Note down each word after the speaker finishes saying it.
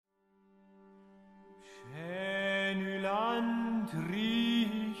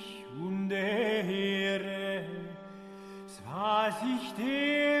Rich und Ehre, was ich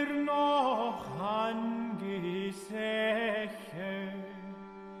dir noch angesäche,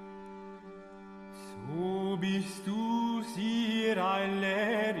 so bist du ihr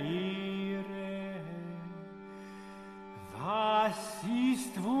aller Ehre. Was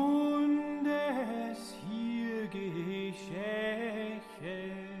ist Wundes hier geschäche?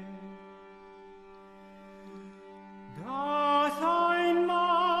 Dass ein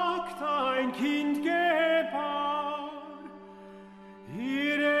Magd ein Kind gebar,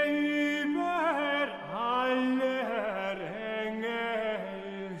 ihre über aller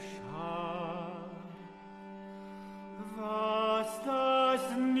Engel schar. Was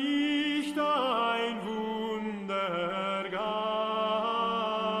das nicht ein Wunder gab.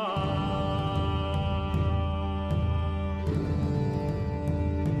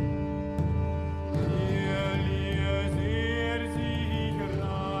 Hier ließ sich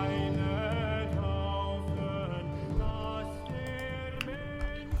reine taufen, dass der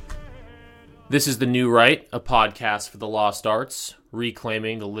Mensch. This is The New Right, a podcast for the lost arts,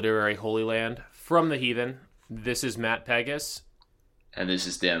 reclaiming the literary holy land from the heathen. This is Matt Pegas, And this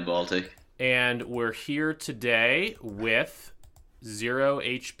is Dan Baltic. and we're here today with Zero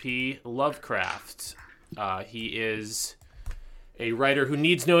HP Lovecraft. He is a writer who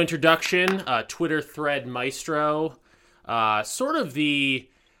needs no introduction, a Twitter thread maestro, sort of the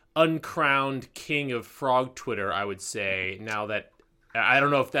uncrowned king of frog Twitter, I would say. Now that I don't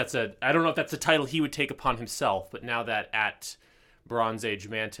know if that's a title he would take upon himself, but now that at Bronze Age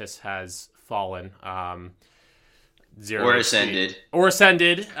Mantis has fallen, Zero Or HP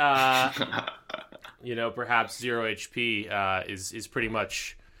ascended. Perhaps Zero HP is pretty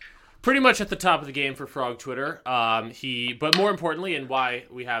much at the top of the game for Frog Twitter. But more importantly, and why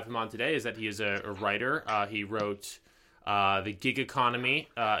we have him on today, is that he is a writer. He wrote the Gig Economy.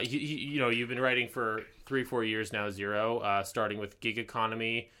 You've been writing for 3-4 years now, Zero. Starting with Gig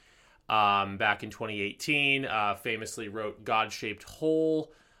Economy back in 2018. Famously wrote God-Shaped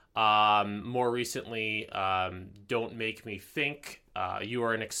Hole. More recently, Don't Make Me Think. You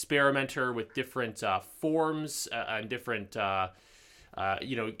are an experimenter with different forms and different,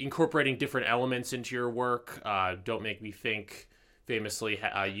 incorporating different elements into your work. Don't Make Me Think famously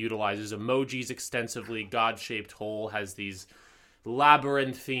utilizes emojis extensively. God-Shaped Hole has these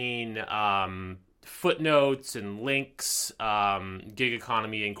labyrinthine footnotes and links. Gig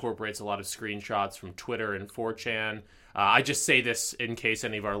Economy incorporates a lot of screenshots from Twitter and 4chan. I just say this in case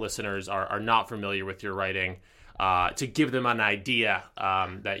any of our listeners are not familiar with your writing, to give them an idea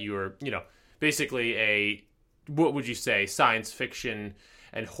that you are, basically what would you say, science fiction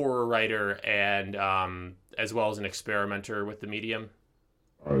and horror writer, and as well as an experimenter with the medium?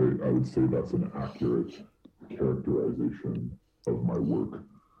 I would say that's an accurate characterization of my work.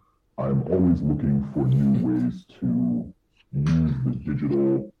 I'm always looking for new ways to use the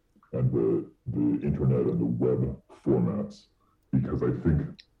digital and the internet and the web formats, because I think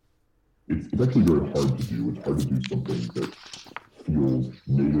it's actually very hard to do. It's hard to do something that feels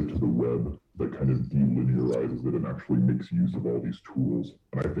native to the web, that kind of delinearizes it and actually makes use of all these tools.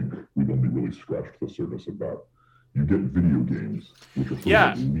 And I think we've only really scratched the surface of that. You get video games, which are sort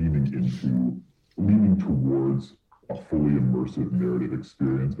of leaning towards a fully immersive narrative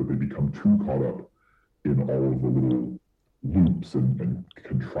experience, but they become too caught up in all of the little loops and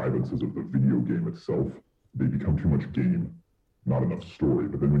contrivances of the video game itself. They become too much game, not enough story.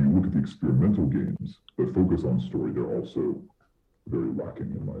 But then when you look at the experimental games that focus on story, they're also very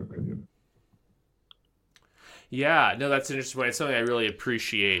lacking, in my opinion. Yeah, no, that's an interesting point. It's something I really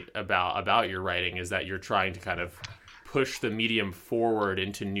appreciate about your writing, is that you're trying to kind of push the medium forward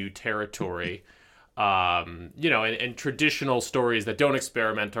into new territory. And traditional stories that don't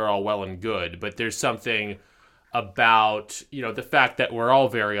experiment are all well and good, but there's something about, the fact that we're all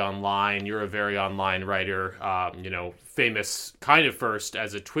very online. You're a very online writer, famous kind of first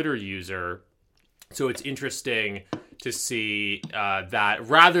as a Twitter user. So it's interesting to see that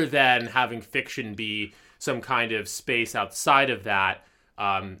rather than having fiction be some kind of space outside of that,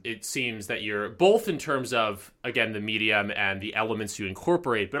 it seems that you're both in terms of, again, the medium and the elements you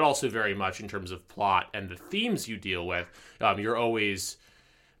incorporate, but also very much in terms of plot and the themes you deal with. You're always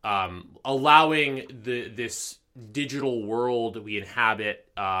allowing this digital world we inhabit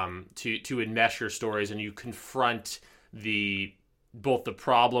to enmesh your stories, and you confront both the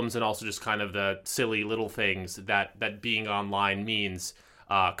problems and also just kind of the silly little things that being online means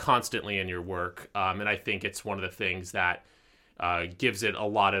constantly in your work. And I think it's one of the things that gives it a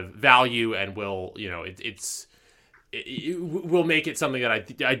lot of value and will, it will make it something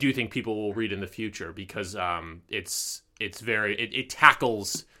that I do think people will read in the future, because it's it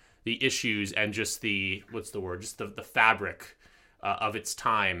tackles the issues and just the fabric of its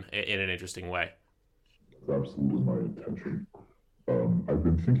time in an interesting way. That's absolutely my intention. I've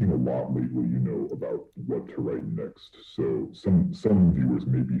been thinking a lot lately, about what to write next. So some viewers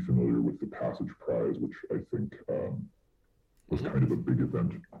may be familiar with the Passage Prize, which I think was kind of a big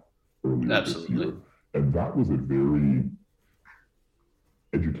event earlier this year. And that was a very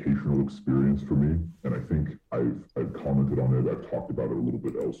educational experience for me. And I think I've commented on it. I've talked about it a little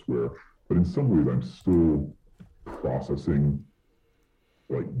bit elsewhere. But in some ways, I'm still processing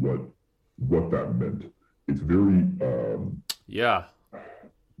like what that meant. It's very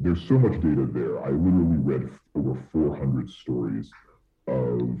there's so much data there. I literally read over 400 stories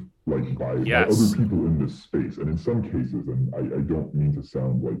of by other people in this space, and in some cases, and I don't mean to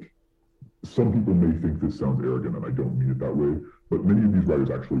sound like, some people may think this sounds arrogant, and I don't mean it that way, but many of these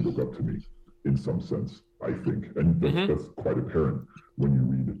writers actually look up to me in some sense, I think, and that's quite apparent when you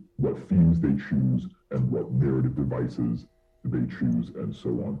read what themes they choose and what narrative devices they choose and so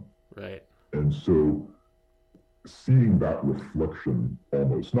on. Right. And so seeing that reflection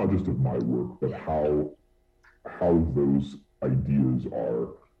almost, not just of my work, but how those ideas are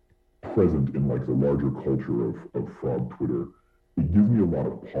present in like the larger culture of Frog Twitter, it gives me a lot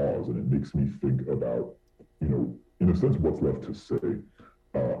of pause, and it makes me think about, in a sense, what's left to say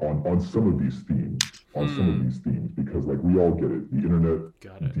on some of these themes, because like we all get it. The internet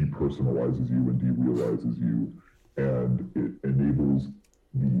depersonalizes you and derealizes you, and it enables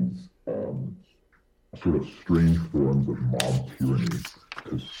these sort of strange forms of mob tyranny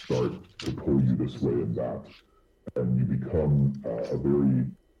to start to pull you this way and that. And you become a very,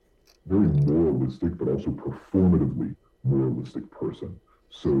 very moralistic, but also performatively moralistic person.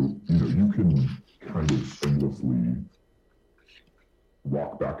 So, you can kind of endlessly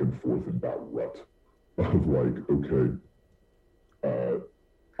walk back and forth in that rut of like, okay,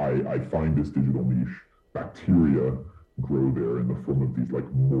 I find this digital niche, bacteria grow there in the form of these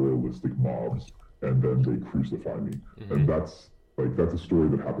like moralistic mobs, and then they crucify me. And that's a story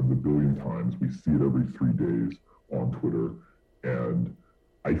that happens a billion times. We see it every 3 days on Twitter, and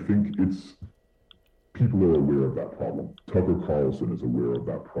I think people are aware of that problem. Tucker Carlson is aware of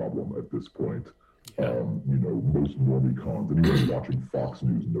that problem at this point. Most normie-cons, anyone watching Fox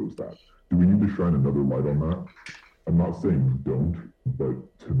News knows that. Do we need to shine another light on that? I'm not saying don't,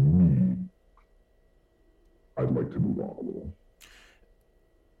 but to me, I'd like to move on a little.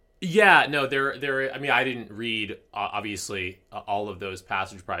 Yeah, no, there. I mean, I didn't read obviously all of those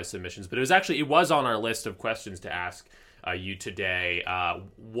Passage Prize submissions, but it was on our list of questions to ask you today.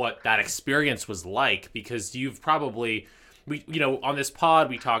 What that experience was like, because you've probably, on this pod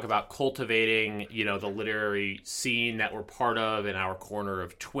we talk about cultivating, the literary scene that we're part of in our corner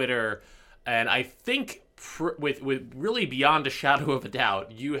of Twitter, and I think with really beyond a shadow of a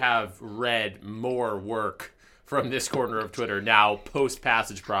doubt, you have read more work from this corner of Twitter now post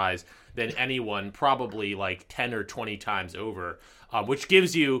Passage Prize than anyone, probably like 10 or 20 times over, which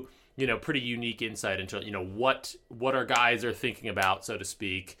gives you, pretty unique insight into, what our guys are thinking about, so to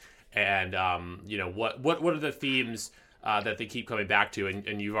speak. And, what are the themes that they keep coming back to?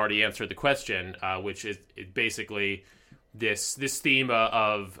 And you've already answered the question, which is basically this theme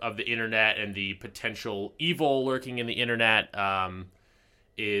of the internet and the potential evil lurking in the internet,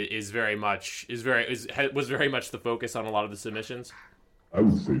 was very much the focus on a lot of the submissions. I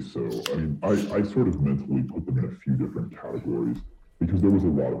would say so. I mean, I sort of mentally put them in a few different categories because there was a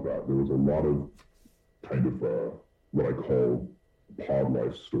lot of that. There was a lot of kind of what I call pod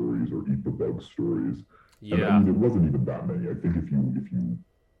life stories or eat the bug stories. Yeah. And I mean, it wasn't even that many. I think if you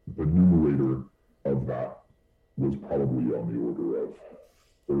the numerator of that was probably on the order of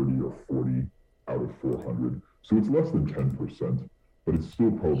 30 or 40 out of 400. So it's less than 10%. But it's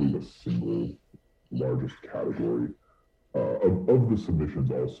still probably the single largest category of the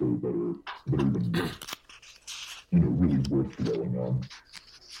submissions also that are even really worth dwelling on.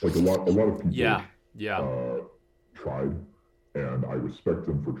 Like a lot of people tried, and I respect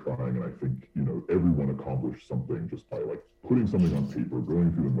them for trying, and I think everyone accomplished something just by like putting something on paper,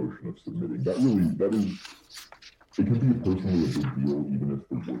 going through the motion of submitting. That is it can be personally a big deal, even if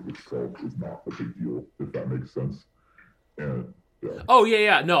the work itself is not a big deal, if that makes sense. And yeah. Oh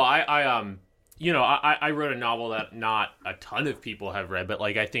yeah. No, I wrote a novel that not a ton of people have read, but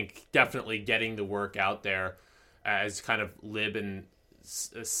like I think definitely getting the work out there as kind of lib and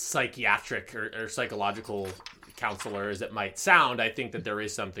psychiatric or psychological counselor as it might sound, I think that there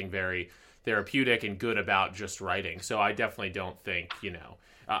is something very therapeutic and good about just writing. So I definitely don't think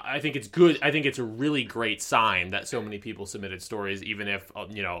I think it's good. I think it's a really great sign that so many people submitted stories, even if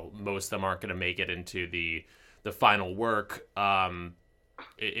most of them aren't going to make it into the the final work,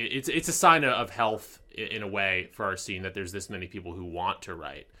 it's a sign of health in a way for our scene that there's this many people who want to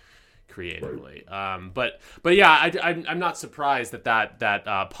write creatively. But yeah, I'm not surprised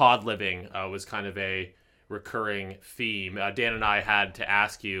that pod living was kind of a recurring theme. Dan and I had to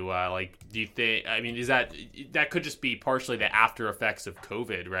ask you, do you think? I mean, is that could just be partially the after effects of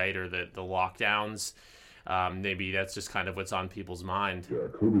COVID, right, or the lockdowns? Maybe that's just kind of what's on people's mind. Yeah,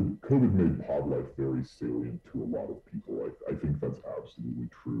 COVID made pod life very salient to a lot of people. I think that's absolutely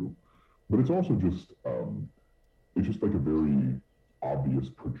true. But it's also just like a very obvious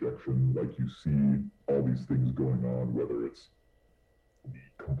projection. Like, you see all these things going on, whether it's the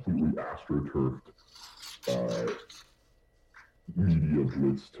completely astroturfed media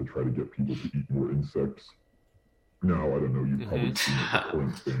blitz to try to get people to eat more insects. Now, I don't know, you've probably seen it, the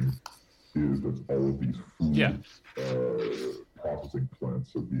current thing is that all of these food processing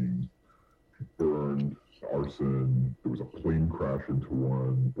plants are being burned, arson. There was a plane crash into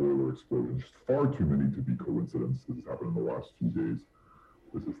one, boiler explosion. Just far too many to be coincidence. This has happened in the last few days.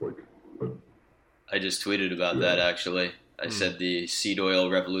 This is like... I just tweeted about that, actually. I said the seed oil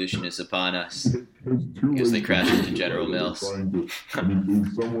revolution is upon us because they crashed into General Mills. Is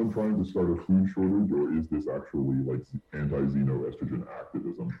someone trying to start a food shortage, or is this actually like anti-xenoestrogen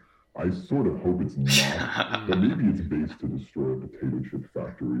activism? I sort of hope it's not, but maybe it's based to destroy a potato chip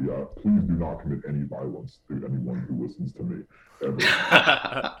factory. Please do not commit any violence to anyone who listens to me, ever.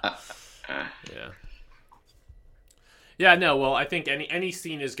 Yeah, no, well, I think any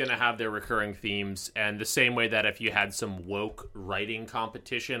scene is going to have their recurring themes, and the same way that if you had some woke writing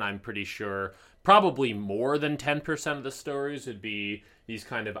competition, I'm pretty sure probably more than 10% of the stories would be these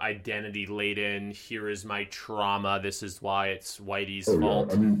kind of identity-laden, here is my trauma, this is why it's Whitey's fault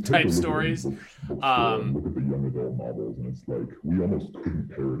type stories. Look at the young adult novels, and it's like, we almost couldn't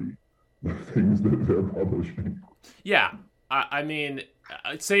parody the things that they're publishing. Yeah, I mean...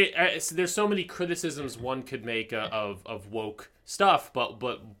 I'd say there's so many criticisms one could make of woke stuff,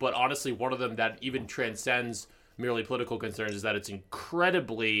 but honestly, one of them that even transcends merely political concerns is that it's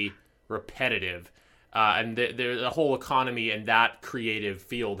incredibly repetitive, and the whole economy and that creative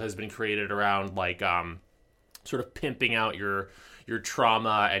field has been created around like sort of pimping out your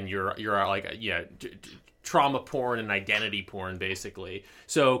trauma and your trauma porn and identity porn, basically.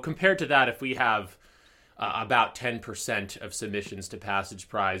 So compared to that, if we have about 10% of submissions to Passage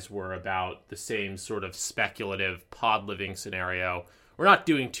Prize were about the same sort of speculative pod living scenario, we're not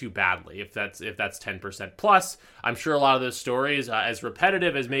doing too badly if that's 10%. Plus, I'm sure a lot of those stories, as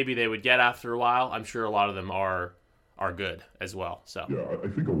repetitive as maybe they would get after a while, I'm sure a lot of them are good as well. So yeah, I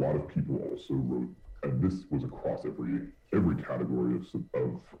think a lot of people also wrote, and this was across every category of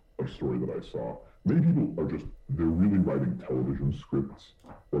story that I saw. Many people they're really writing television scripts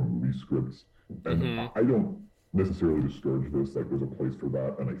or movie scripts. And I don't necessarily discourage this. Like, there's a place for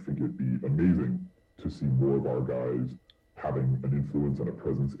that, and I think it'd be amazing to see more of our guys having an influence and a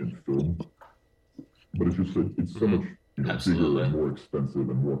presence in film. But it's just it's so much bigger and more expensive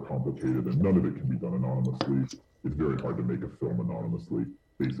and more complicated, and none of it can be done anonymously. It's very hard to make a film anonymously,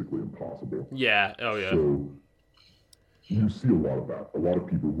 basically impossible. Yeah. Oh yeah. So you see a lot of that. A lot of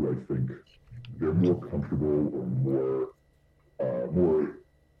people who I think they're more comfortable or more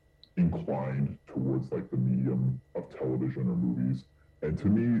inclined towards like the medium of television or movies. And to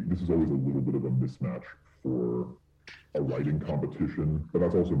me, this is always a little bit of a mismatch for a writing competition, but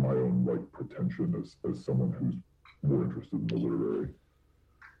that's also my own like pretension as someone who's more interested in the literary.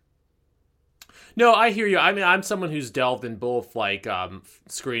 No, I hear you. I mean, I'm someone who's delved in both like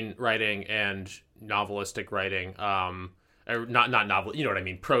screenwriting and novelistic writing, or not novel, you know what I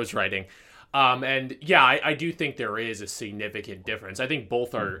mean, prose writing. And yeah, I do think there is a significant difference. I think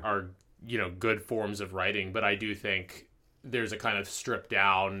both are good forms of writing, but I do think there's a kind of stripped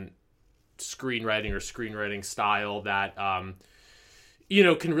down screenwriting style that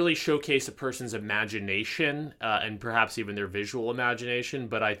can really showcase a person's imagination and perhaps even their visual imagination.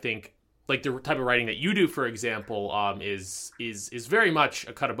 But I think like the type of writing that you do, for example, is very much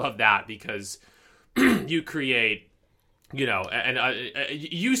a cut above that, because you create.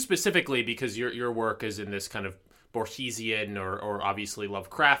 You specifically, because your work is in this kind of Borgesian or obviously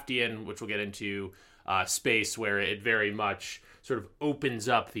Lovecraftian, which we'll get into, space where it very much sort of opens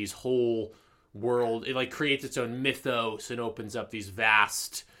up these whole world. It like creates its own mythos and opens up these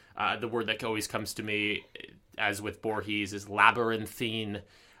vast. The word that always comes to me, as with Borges, is labyrinthine.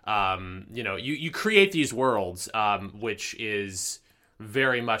 You create these worlds, which is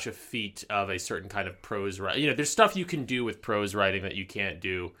very much a feat of a certain kind of prose writing. There's stuff you can do with prose writing that you can't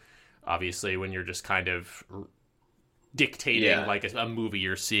do, obviously, when you're just kind of dictating like a movie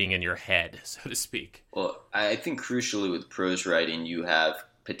you're seeing in your head, so to speak. Well, I think crucially with prose writing, you have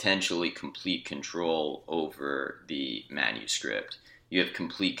potentially complete control over the manuscript. You have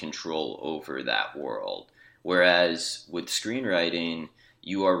complete control over that world. Whereas with screenwriting,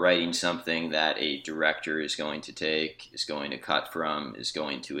 you are writing something that a director is going to take, is going to cut from, is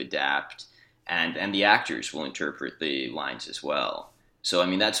going to adapt, and the actors will interpret the lines as well. So, I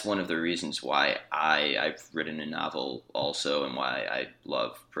mean, that's one of the reasons why I've written a novel also, and why I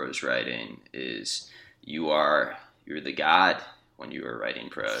love prose writing, is you're the god when you are writing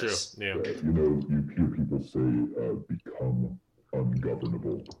prose. True. Yeah. You know, you hear people say, become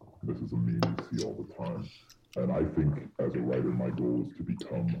ungovernable. This is a meme you see all the time. And I think as a writer, my goal is to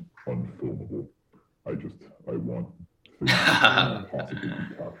become unfilmable. I want things to possibly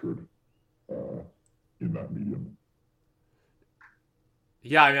be captured in that medium.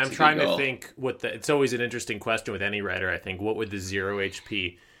 Yeah, I mean, I'm trying to think it's always an interesting question with any writer, I think. What would the 0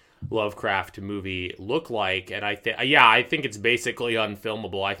 HP Lovecraft movie look like? And I think it's basically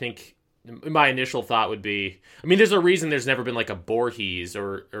unfilmable. I think my initial thought would be, I mean, there's a reason there's never been like a Voorhees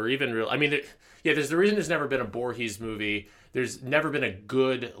or even real, I mean, there's the reason there's never been a Voorhees movie. There's never been a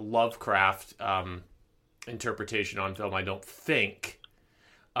good Lovecraft interpretation on film, I don't think.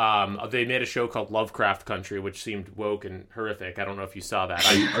 They made a show called Lovecraft Country, which seemed woke and horrific. I don't know if you saw that.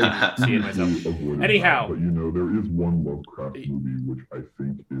 I didn't see it myself. Anyhow. But you know, there is one Lovecraft movie which I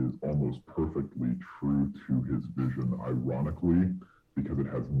think is almost perfectly true to his vision, ironically, because it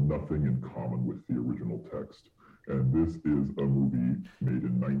has nothing in common with the original text. And this is a movie made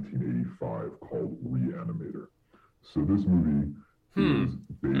in 1985 called Reanimator. So this movie is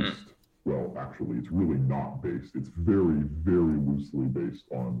based, well, actually, it's really not based. It's very, very loosely based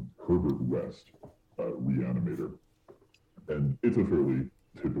on Herbert West, Reanimator. And it's a fairly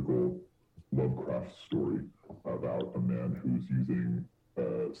typical Lovecraft story about a man who's using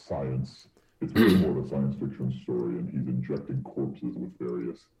science. It's really more of a science fiction story, and he's injecting corpses with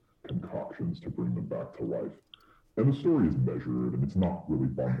various concoctions to bring them back to life. And the story is measured, and it's not really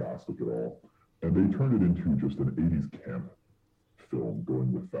bombastic at all. And they turned it into just an 80s camp film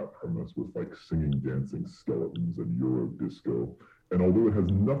going with that premise, with like singing, dancing skeletons and Euro disco. And although it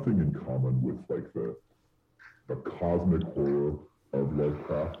has nothing in common with like the cosmic horror of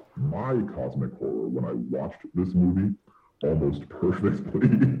Lovecraft, my cosmic horror when I watched this movie almost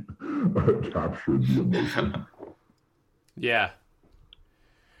perfectly captured the emotion. Yeah.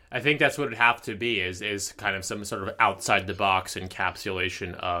 I think that's what it'd have to be, is kind of some sort of outside the box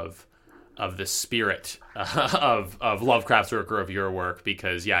encapsulation of the spirit of Lovecraft's work or of your work,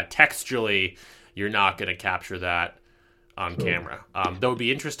 because textually you're not going to capture that on camera. That would be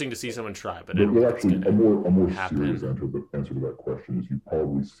interesting to see someone try, but actually a more serious answer to that question is you've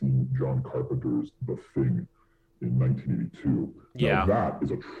probably seen John Carpenter's The Thing in 1982. Now, that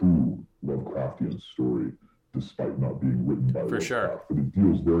is a true Lovecraftian story, despite not being written by Lovecraft. Sure. But it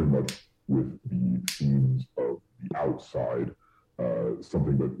deals very much with the themes of the outside,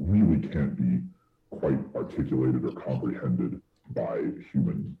 something that really can't be quite articulated or comprehended by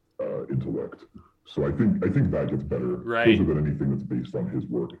human intellect. So I think that gets better closer than anything that's based on his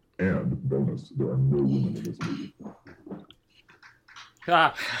work. And bonus, there are no women in this movie.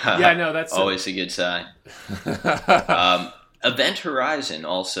 That's always a good sign. Event Horizon,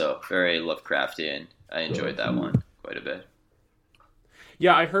 also very Lovecraftian. I enjoyed that one quite a bit.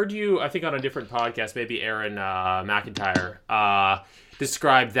 Yeah, I heard you, I think on a different podcast, maybe Aaron McIntyre,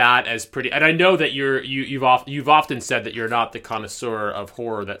 describe that as pretty. And I know that you've often said that you're not the connoisseur of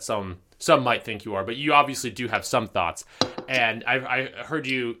horror that some might think you are, but you obviously do have some thoughts. And I heard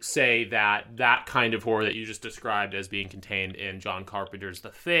you say that kind of horror that you just described as being contained in John Carpenter's The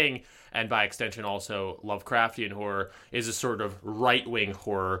Thing, and by extension also Lovecraftian horror, is a sort of right-wing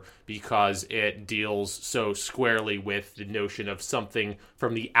horror because it deals so squarely with the notion of something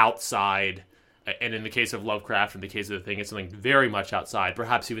from the outside. And in the case of Lovecraft, in the case of The Thing, it's something very much outside,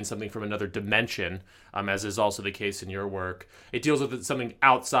 perhaps even something from another dimension, as is also the case in your work. It deals with something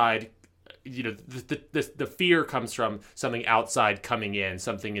outside. You know, the fear comes from something outside coming in,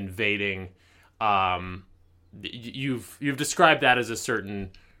 something invading. You've described that as a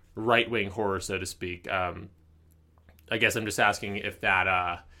certain right-wing horror, so to speak. I guess I'm just asking if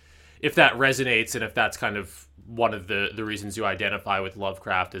that resonates, and if that's kind of one of the reasons you identify with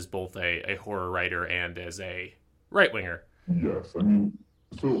Lovecraft as both a horror writer and as a right-winger. Yes, I mean,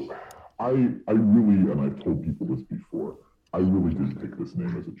 so I really, and I've told people this before, I really did pick this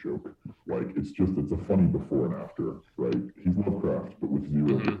name as a joke. Like, it's a funny before and after, right? He's Lovecraft, but with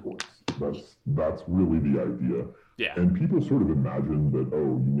 0 hit points. That's really the idea. Yeah. And people sort of imagine that,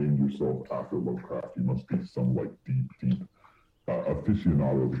 oh, you named yourself after Lovecraft, you must be some like deep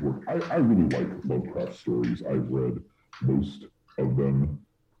aficionado of his work. I really like Lovecraft stories. I've read most of them,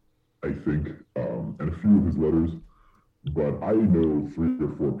 I think, and a few of his letters. But I know 3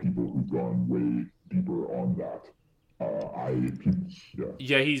 or 4 people who've gone way deeper on that.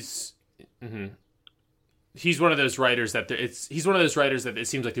 He's one of those writers that he's one of those writers that it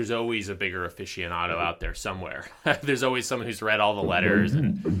seems like there's always a bigger aficionado out there somewhere. There's always someone who's read all the letters. I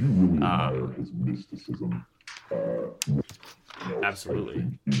do really admire his mysticism.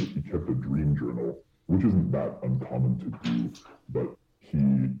 Absolutely. I think he kept a dream journal, which isn't that uncommon to do, but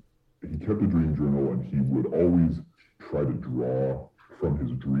he kept a dream journal, and he would always try to draw from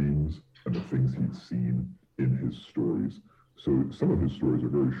his dreams and the things he'd seen in his stories. So some of his stories are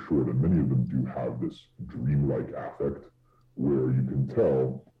very short, and many of them do have this dreamlike affect where you can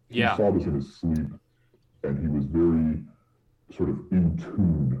tell he saw this in his sleep, and he was very sort of in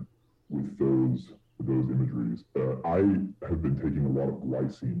tune with those imageries. I have been taking a lot of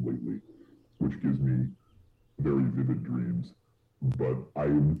glycine lately, which gives me very vivid dreams. But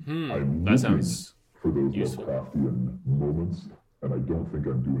I'm looking for those useful Lovecraftian moments, and I don't think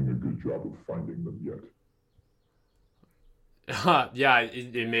I'm doing a good job of finding them yet. Yeah,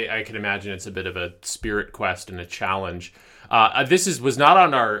 I can imagine it's a bit of a spirit quest and a challenge. This was not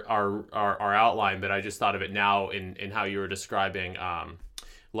on our outline, but I just thought of it now in how you were describing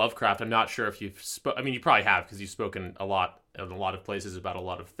Lovecraft. I'm not sure if you've you probably have, because you've spoken a lot in a lot of places about a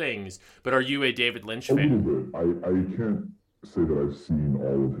lot of things. But are you a David Lynch fan? A little bit. I can't say that I've seen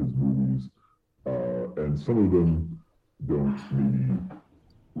all of his movies, and some of them don't maybe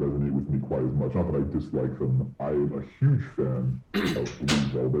resonate with me quite as much. Not that I dislike them. I am a huge fan of Blue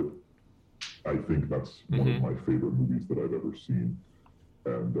Velvet. I think that's one of my favorite movies that I've ever seen.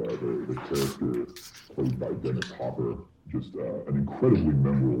 And the character played by Dennis Hopper, just an incredibly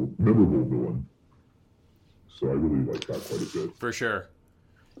memorable villain. So I really like that quite a bit. For sure.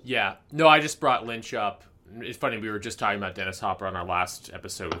 Yeah. No, I just brought Lynch up. It's funny, we were just talking about Dennis Hopper on our last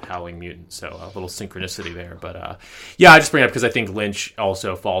episode with Howling Mutant, so a little synchronicity there. But I just bring it up because I think Lynch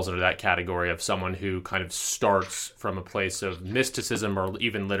also falls into that category of someone who kind of starts from a place of mysticism or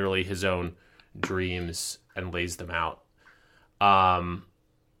even literally his own dreams and lays them out. But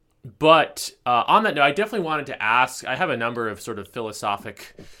on that note, I definitely wanted to ask, I have a number of sort of maybe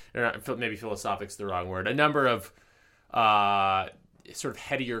philosophic's the wrong word, a number of sort of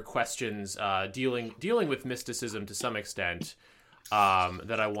headier questions dealing with mysticism to some extent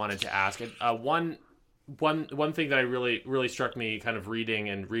that I wanted to ask. One thing that I really struck me kind of reading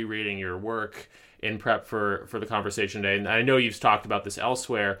and rereading your work in prep for the conversation today, and I know you've talked about this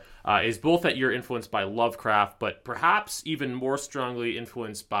elsewhere, is both that you're influenced by Lovecraft, but perhaps even more strongly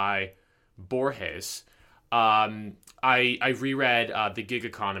influenced by Borges. I reread The Gig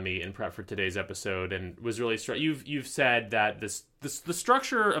Economy in prep for today's episode and was really struck. You've said that the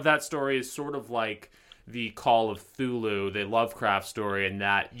structure of that story is sort of like the Call of Cthulhu, the Lovecraft story, and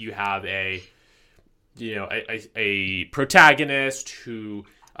that you have a protagonist who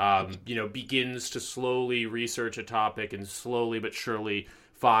begins to slowly research a topic and slowly but surely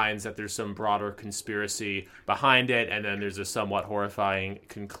finds that there's some broader conspiracy behind it, and then there's a somewhat horrifying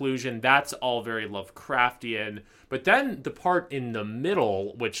conclusion. That's all very Lovecraftian. But then the part in the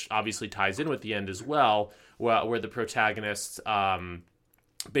middle, which obviously ties in with the end as well, where the protagonist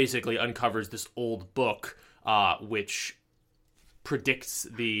basically uncovers this old book which predicts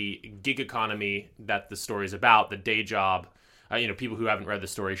the gig economy that the story is about, the day job. People who haven't read the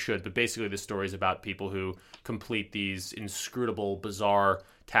story should, but basically the story is about people who complete these inscrutable, bizarre,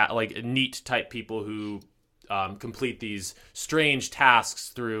 neat type people who complete these strange tasks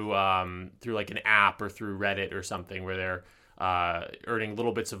through like an app or through Reddit or something, where they're earning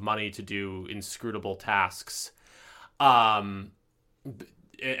little bits of money to do inscrutable tasks. And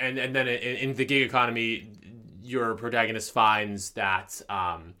then in the gig economy, your protagonist finds that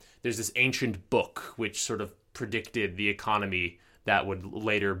there's this ancient book which sort of predicted the economy that would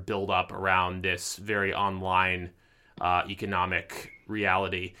later build up around this very online economic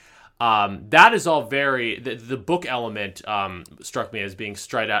reality. That is all very... The book element struck me as being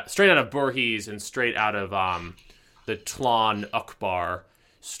straight out of Borges and straight out of the Tlon Uqbar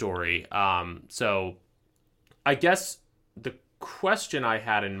story. So I guess the question I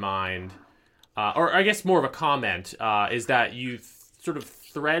had in mind, or I guess more of a comment, is that you sort of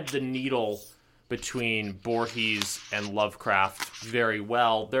thread the needle between Borges and Lovecraft very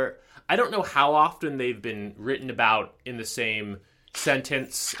well. I don't know how often they've been written about in the same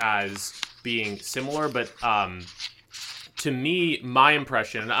sentence as being similar, but to me, my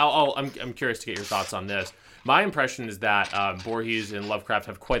impression, and I'm curious to get your thoughts on this. My impression is that Voorhees and Lovecraft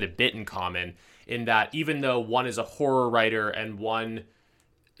have quite a bit in common, in that even though one is a horror writer and one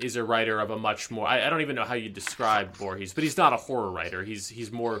is a writer of a much more, I don't even know how you describe Voorhees, but he's not a horror writer. He's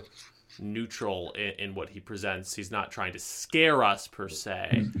more neutral in what he presents. He's not trying to scare us per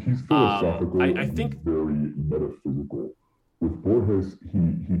se. He's philosophical. I think he's very metaphysical. With Borges,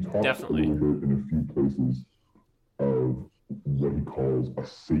 he talks definitely a little bit in a few places of what he calls a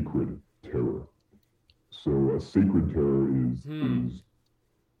sacred terror. So a sacred terror is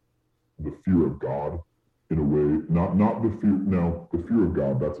the fear of God in a way, not the fear. Now, the fear of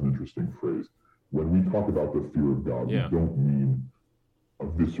God, that's an interesting phrase. When we talk about the fear of God, we don't mean a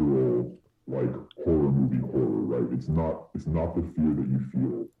visceral, like horror movie horror, right? It's not the fear that you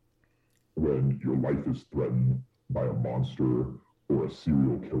feel when your life is threatened by a monster or a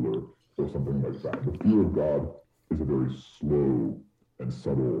serial killer or something like that. The fear of God is a very slow and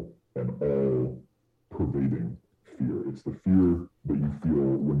subtle and all-pervading fear. It's the fear that you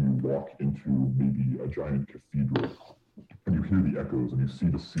feel when you walk into maybe a giant cathedral and you hear the echoes and you see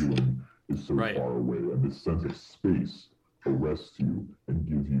the ceiling is so far away, and this sense of space arrests you and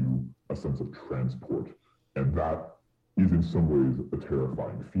gives you a sense of transport. And that is in some ways a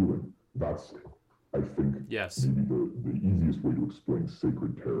terrifying feeling. That's, I think, maybe the easiest way to explain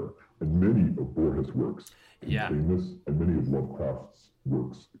sacred terror. And many of Borges' works contain this, and many of Lovecraft's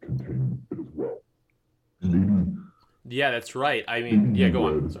works contain it as well. Maybe. Yeah, that's right. I mean, go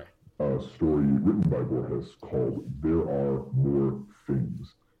on. Sorry. A story written by Borges called "There Are More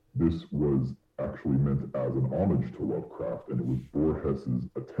Things." This was actually meant as an homage to Lovecraft, and it was Borges'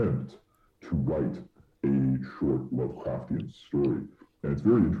 attempt to write a short Lovecraftian story. And it's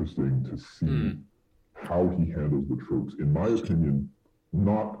very interesting to see how he handles the tropes. In my opinion,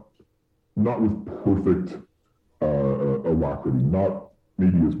 not with perfect alacrity, not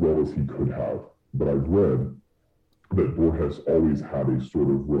maybe as well as he could have, but I've read that Borges always had a sort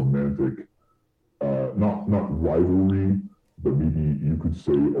of romantic, not rivalry, but maybe you could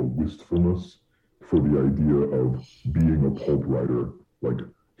say a wistfulness for the idea of being a pulp writer,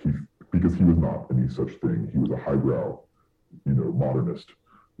 because he was not any such thing. He was a highbrow, modernist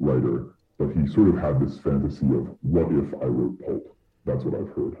writer, but he sort of had this fantasy of, what if I wrote pulp? That's what I've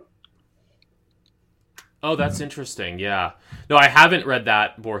heard. Oh, that's interesting. Yeah. No, I haven't read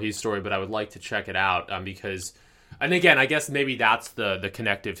that Voorhees story, but I would like to check it out because, and again, I guess maybe that's the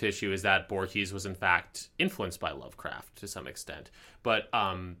connective tissue, is that Voorhees was in fact influenced by Lovecraft to some extent. But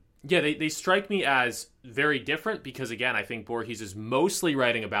they strike me as very different because, again, I think Voorhees is mostly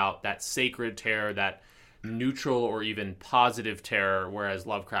writing about that sacred terror, that neutral or even positive terror, whereas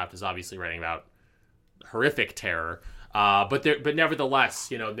Lovecraft is obviously writing about horrific terror. But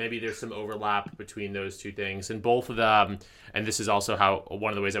nevertheless, maybe there's some overlap between those two things, and both of them, and this is also how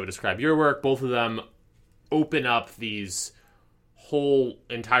one of the ways I would describe your work, both of them open up these whole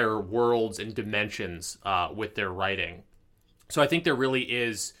entire worlds and dimensions with their writing. So I think there really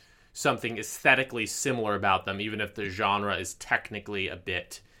is something aesthetically similar about them, even if the genre is technically a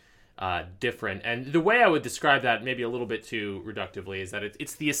bit different. And the way I would describe that, maybe a little bit too reductively, is that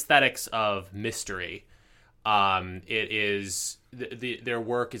it's the aesthetics of mystery. It is their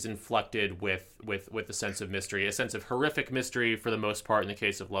work is inflected with a sense of mystery, a sense of horrific mystery for the most part in the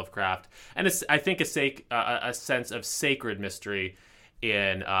case of Lovecraft, and I think a sense of sacred mystery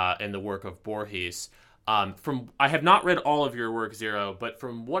in the work of Voorhees. I have not read all of your work, Zero, but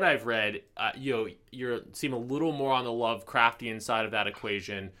from what I've read, you seem a little more on the Lovecraftian side of that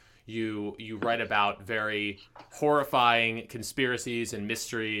equation. You write about very horrifying conspiracies and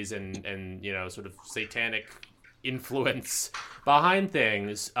mysteries and sort of satanic influence behind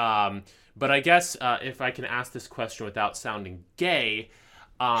things. But I guess if I can ask this question without sounding gay,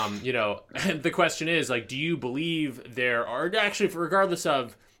 the question is, do you believe there are actually, regardless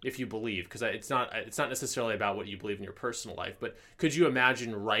of if you believe, because it's not necessarily about what you believe in your personal life, but could you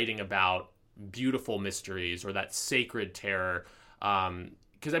imagine writing about beautiful mysteries or that sacred terror?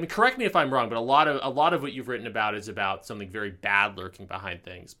 Because correct me if I'm wrong, but a lot of what you've written about is about something very bad lurking behind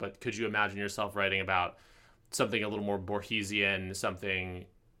things. But could you imagine yourself writing about something a little more Borgesian, something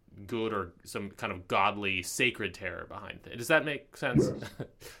good, or some kind of godly, sacred terror behind things? Does that make sense?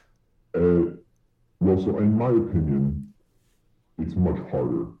 Yes. Well, so in my opinion, it's much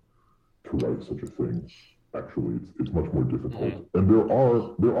harder to write such a thing. Actually, it's much more difficult, and there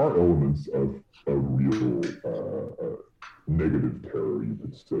are elements of real negative terror, you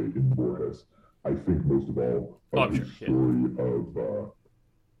could say, in Borges. I think most of all of his story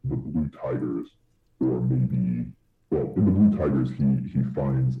the blue tigers, or maybe, well, in the blue tigers, he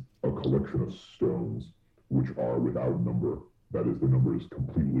finds a collection of stones which are without number. That is, the number is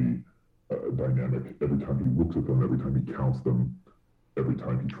completely dynamic. Every time he looks at them, every time he counts them, every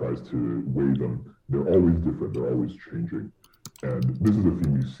time he tries to weigh them, they're always different, they're always changing. And this is a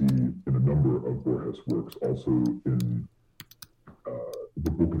theme you see in a number of Borges' works. Also in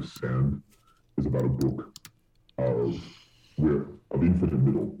the Book of Sand is about a book of infinite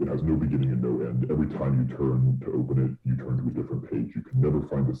middle. It has no beginning and no end. Every time you turn to open it, you turn to a different page. You can never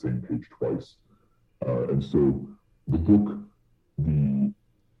find the same page twice. And so the book, the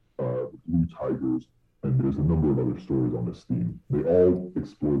Blue Tigers, and there's a number of other stories on this theme, they all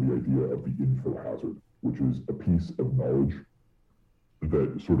explore the idea of the info hazard, which is a piece of knowledge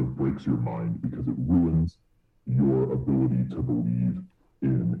that sort of breaks your mind because it ruins your ability to believe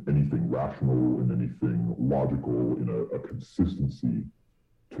in anything rational, in anything logical, in a consistency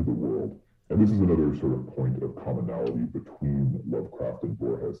to the world. And this is another sort of point of commonality between Lovecraft and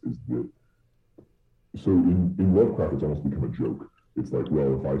Borges, is that, so in Lovecraft, it's almost become a joke. It's like,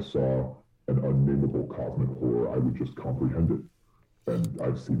 well, if I saw an unnameable cosmic horror, I would just comprehend it. And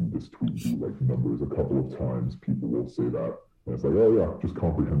I've seen this tweet do like numbers a couple of times. People will say that. And it's like, oh yeah, just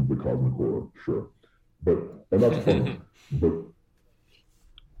comprehend the cosmic horror, sure. And that's fun. But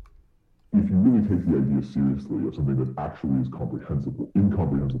if you really take the idea seriously of something that actually is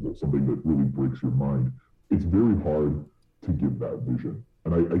incomprehensible, something that really breaks your mind, it's very hard to give that vision.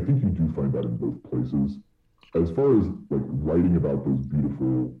 And I think you do find that in both places. As far as like writing about those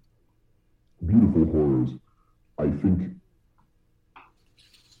beautiful, beautiful horrors, I think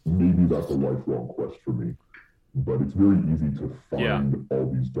maybe that's a lifelong quest for me. But it's very easy to find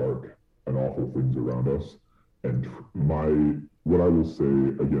all these dark and awful things around us. And what I will say,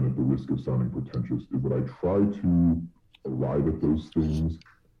 again, at the risk of sounding pretentious, is that I try to arrive at those things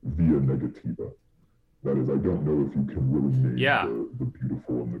via negativa. That is, I don't know if you can really name the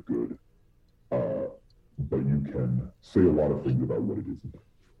beautiful and the good, but you can say a lot of things about what it isn't.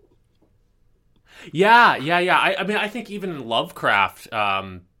 Yeah. I mean, I think even in Lovecraft,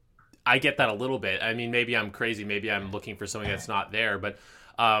 I get that a little bit. I mean, maybe I'm crazy. Maybe I'm looking for something that's not there. But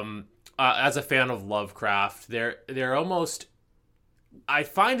as a fan of Lovecraft, they're almost... I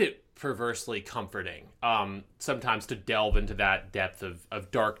find it perversely comforting sometimes to delve into that depth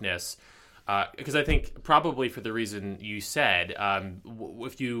of darkness. Because I think probably for the reason you said,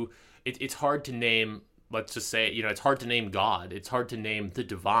 it's hard to name, let's just say, it's hard to name God. It's hard to name the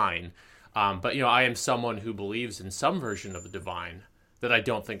divine. But, I am someone who believes in some version of the divine that I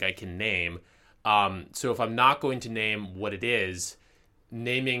don't think I can name. So if I'm not going to name what it is,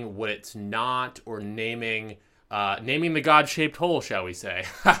 naming what it's not, or naming the God-shaped hole, shall we say,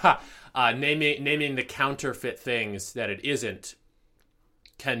 naming the counterfeit things that it isn't,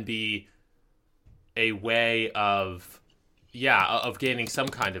 can be a way of gaining some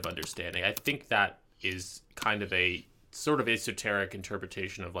kind of understanding. I think that is kind of a sort of esoteric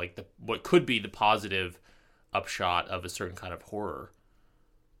interpretation of like what could be the positive upshot of a certain kind of horror.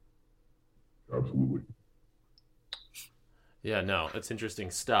 Absolutely. Yeah, no, that's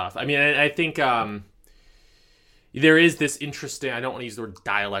interesting stuff. I mean, I think there is this interesting, I don't want to use the word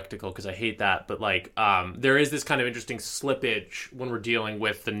dialectical because I hate that, but like there is this kind of interesting slippage when we're dealing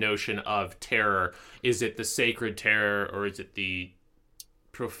with the notion of terror. Is it the sacred terror, or is it the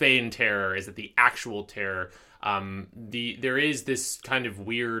profane terror? Is it the actual terror? There is this kind of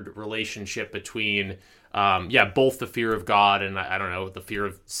weird relationship between both the fear of God and I don't know, the fear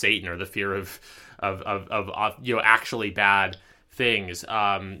of Satan, or the fear of actually bad things.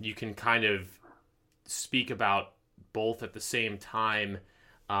 You can kind of speak about both at the same time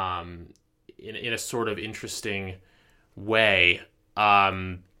in a sort of interesting way.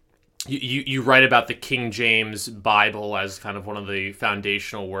 You write about the King James Bible as kind of one of the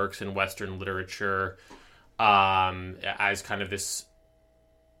foundational works in Western literature, as kind of this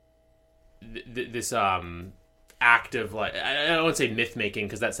act of, like, I don't want to say myth making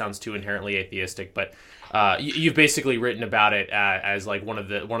because that sounds too inherently atheistic, but you've basically written about it as like one of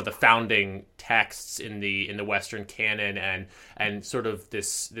the founding texts in the Western canon, and sort of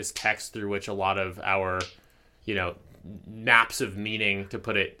this text through which a lot of our maps of meaning, to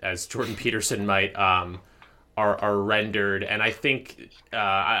put it as Jordan Peterson might, are rendered. And I think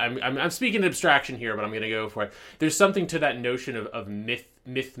I'm speaking abstraction here, but I'm going to go for it. There's something to that notion of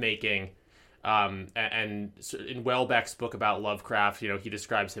myth making. And in Welbeck's book about Lovecraft, he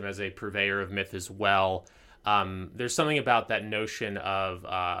describes him as a purveyor of myth as well. There's something about that notion of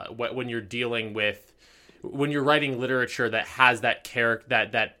when you're writing literature that has that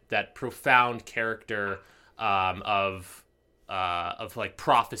character, that profound character of like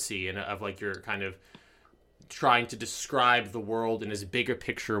prophecy and of like you're kind of trying to describe the world in as big a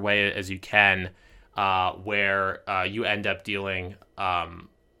picture way as you can, where you end up dealing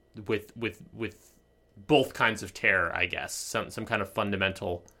with both kinds of terror, I guess, some kind of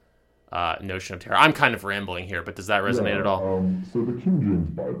fundamental notion of terror. I'm kind of rambling here, but does that resonate at all? So the King James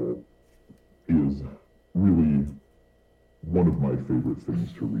Bible is really one of my favorite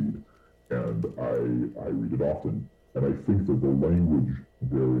things to read, and I read it often, and I think that the language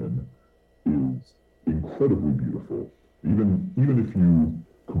therein is incredibly beautiful. Even if you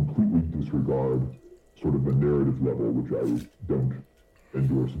completely disregard sort of the narrative level, which I don't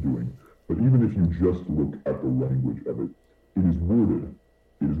endorse doing, but even if you just look at the language of it, it is worded,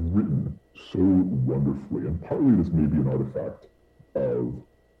 it is written so wonderfully, and partly this may be an artifact of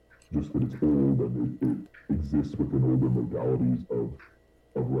just that it's old and it exists within older modalities of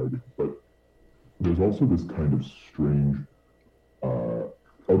writing, but there's also this kind of strange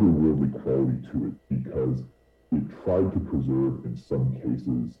otherworldly quality to it, because it tried to preserve in some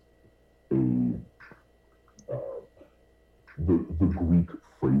cases the Greek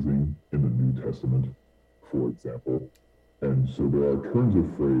phrasing in the New Testament, for example. And so there are turns of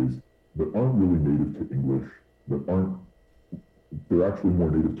phrase that aren't really native to English, they're actually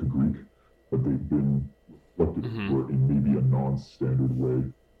more native to Greek, but they've been reflected in maybe a non-standard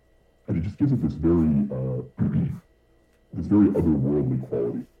way. And it just gives it this very this very otherworldly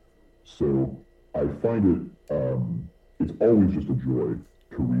quality. So I find it's always just a joy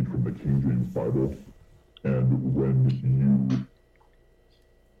to read from the King James Bible. And when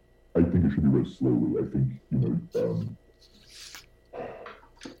I think it should be read slowly. I think,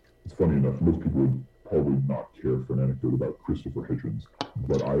 it's funny enough, most people would probably not care for an anecdote about Christopher Hitchens,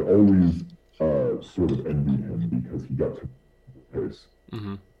 but I always sort of envied him because he got to pace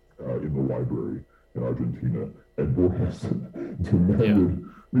in the library in Argentina, and Borges demanded,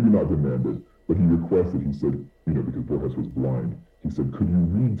 maybe not demanded, but he requested, he said, because Borges was blind, he said, could you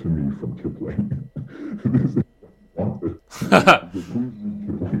read to me from Kipling? This is wanted. Please read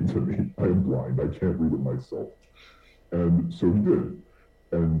Kipling to me. I am blind. I can't read it myself. And so he did.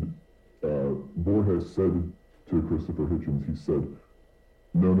 And Borges said to Christopher Hitchens, he said,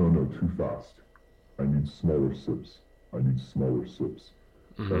 no, too fast. I need smaller sips.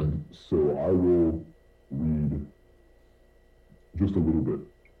 And so I will read just a little bit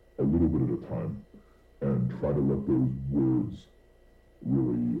at a time, and try to let those words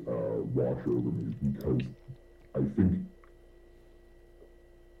really wash over me, because I think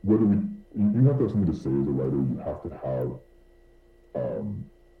you have to have something to say as a writer. You have to have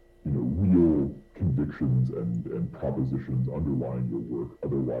real convictions and propositions underlying your work.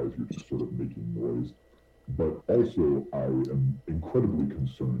 Otherwise, you're just sort of making noise. But also, I am incredibly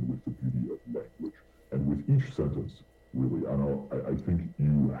concerned with the beauty of language, and with each sentence, really. I think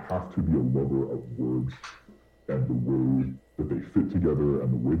you have to be a lover of words and the way that they fit together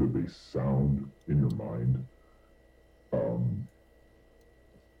and the way that they sound in your mind.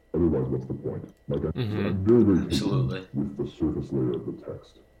 Otherwise, what's the point? Like, I'm very, very taken with the surface layer of the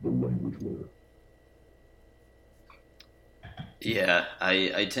text, the language layer. Yeah,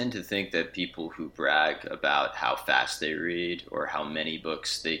 I tend to think that people who brag about how fast they read or how many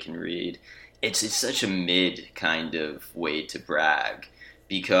books they can read, it's such a mid kind of way to brag,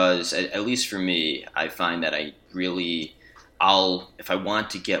 because at least for me, I find that if I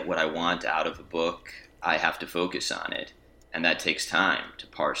want to get what I want out of a book, I have to focus on it. And that takes time to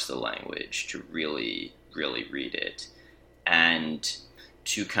parse the language, to really, really read it. And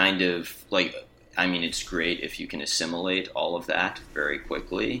to kind of, it's great if you can assimilate all of that very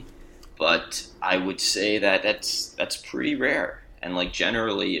quickly, but I would say that that's pretty rare. And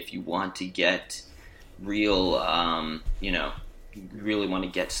generally, if you want to get real, you really want to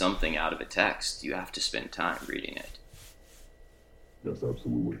get something out of a text, you have to spend time reading it. Yes,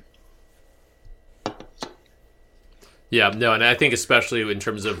 absolutely. Yeah, no, and I think especially in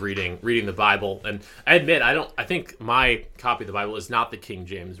terms of reading the Bible, and I admit I think my copy of the Bible is not the King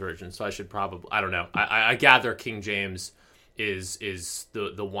James version, so I should probably, I don't know. I gather King James is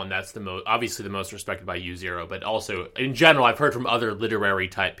the one that's obviously the most respected by U0, but also in general I've heard from other literary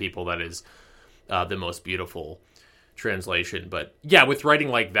type people that is the most beautiful translation. But yeah, with writing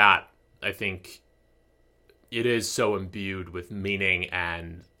like that, I think it is so imbued with meaning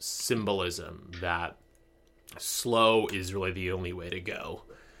and symbolism that slow is really the only way to go.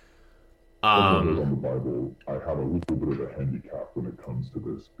 On the Bible, I have a little bit of a handicap when it comes to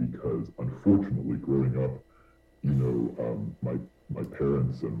this, because unfortunately, growing up, my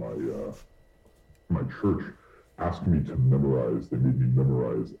parents and my church asked me to memorize. They made me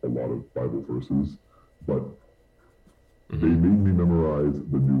memorize a lot of Bible verses, but They made me memorize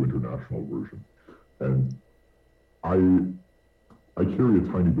the New International Version. And I carry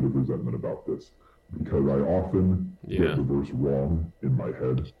a tiny bit of resentment about this because I often get the verse wrong in my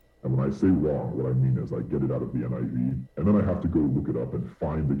head. And when I say wrong, what I mean is I get it out of the NIV, and then I have to go look it up and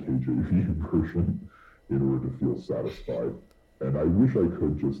find the KJV version in order to feel satisfied. And I wish I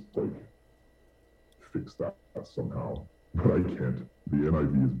could just, fix that somehow, but I can't. The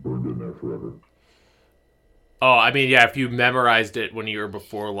NIV is burned in there forever. Oh, I mean, yeah, if you memorized it when you were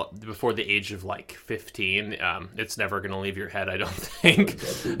before the age of 15, it's never going to leave your head, I don't think.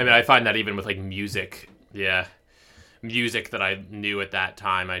 Exactly. I mean, I find that even with music, music that I knew at that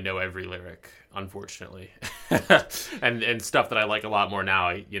time, I know every lyric, unfortunately. and stuff that I like a lot more now,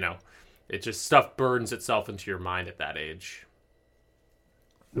 it just stuff burns itself into your mind at that age.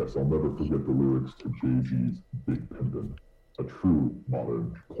 Yes, I'll never forget the lyrics to Jay-Z's Big Pimpin'. A true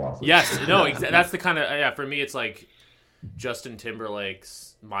modern classic. Yes, no, that's the kind of for me. It's like Justin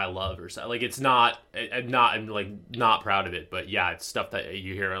Timberlake's "My Love" or something. It's not. I'm not proud of it, but yeah, it's stuff that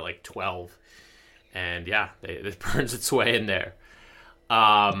you hear at 12, and it burns its way in there.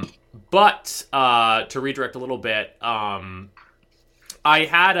 But to redirect a little bit, I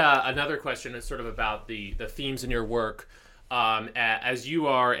had another question. It's sort of about the themes in your work. As you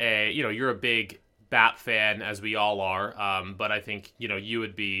are you're a big BAP fan, as we all are, but I think you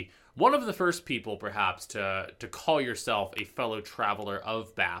would be one of the first people perhaps to call yourself a fellow traveler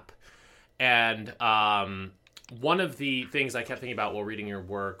of BAP. And one of the things I kept thinking about while reading your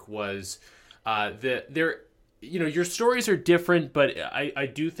work was your stories are different, but I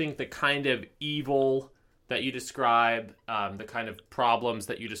do think the kind of evil that you describe, the kind of problems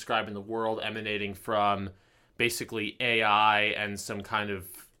that you describe in the world emanating from basically AI and some kind of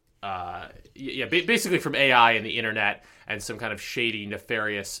basically from AI and the internet and some kind of shady,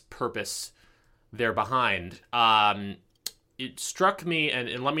 nefarious purpose there behind. It struck me,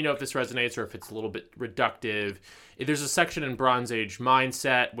 and let me know if this resonates or if it's a little bit reductive. There's a section in Bronze Age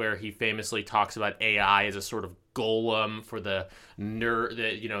Mindset where he famously talks about AI as a sort of golem for the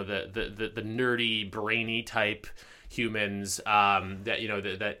nerdy, brainy type humans.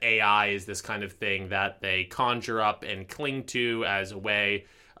 That AI is this kind of thing that they conjure up and cling to as a way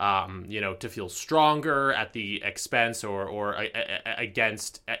to feel stronger at the expense or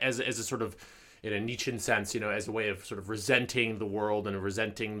against, as a sort of, in a Nietzschean sense, as a way of sort of resenting the world and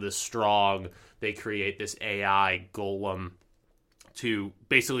resenting the strong. They create this AI golem to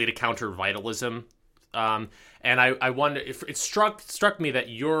counter vitalism. And I wonder if it struck me that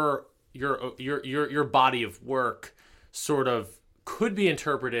your body of work sort of could be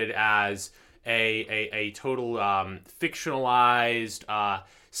interpreted as a total fictionalized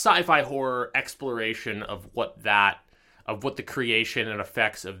sci-fi horror exploration of what the creation and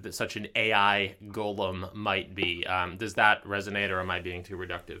effects of such an AI golem might be. Does that resonate, or am I being too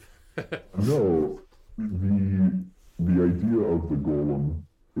reductive? No, the idea of the golem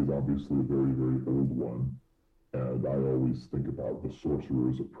is obviously a very, very old one, and I always think about the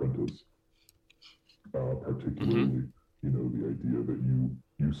Sorcerer's Apprentice, particularly. The idea that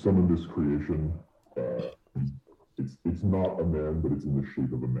you summon this creation. It's not a man, but it's in the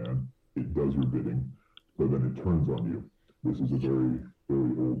shape of a man. It does your bidding, but then it turns on you. This is a very,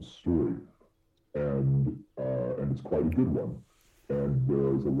 very old story, and it's quite a good one. And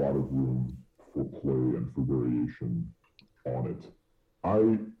there is a lot of room for play and for variation on it.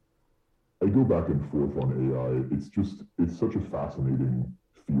 I go back and forth on AI. It's such a fascinating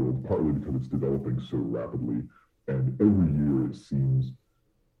field, partly because it's developing so rapidly, and every year it seems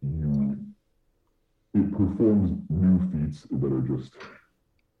it performs new feats that are just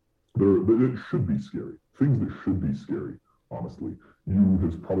that should be scary. Things that should be scary, honestly. You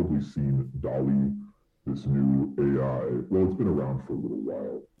have probably seen DALL-E, this new AI. Well, it's been around for a little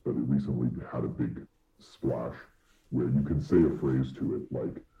while, but it recently had a big splash where you can say a phrase to it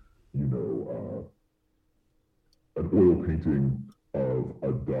like, an oil painting of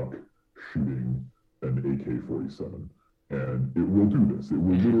a duck shooting an AK-47. And it will do this. It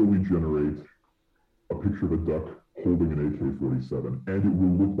will literally generate a picture of a duck holding an AK-47, and it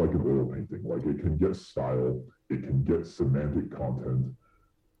will look like an oil painting. Like, it can get style, it can get semantic content.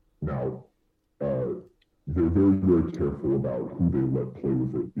 Now, they're very, very careful about who they let play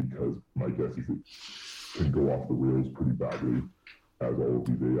with it, because my guess is it can go off the rails pretty badly, as all of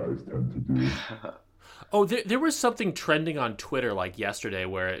these AIs tend to do. Oh, there was something trending on Twitter yesterday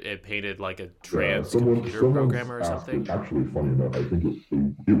where it painted a trans computer programmer or something. Actually, funny enough, I think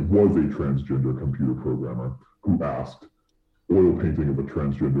it was a transgender computer programmer who asked oil painting of a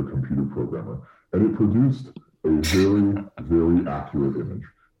transgender computer programmer, and it produced a very, very accurate image.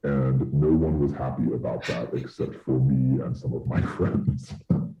 And no one was happy about that except for me and some of my friends.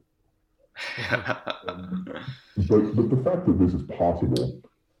 But the fact that this is possible,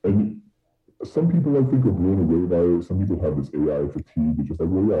 and some people I think are blown away by it. Some people have this AI fatigue. It's just like,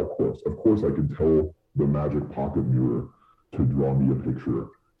 well, yeah, of course I can tell the magic pocket mirror to draw me a picture,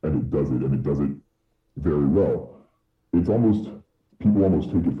 and it does it very well. It's almost, people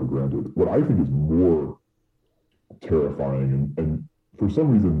almost take it for granted. What I think is more terrifying, and for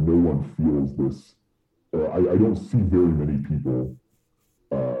some reason no one feels this, I don't see very many people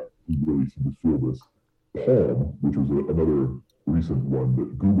who really seem to feel this. Palm, which was another recent one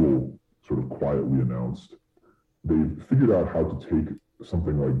that Google sort of quietly announced, they've figured out how to take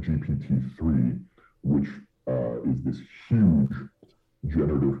something like GPT-3, which is this huge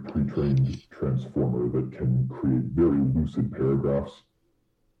generative pre-trained transformer that can create very lucid paragraphs.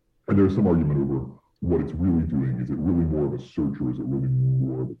 And there's some argument over what it's really doing. Is it really more of a search, or is it really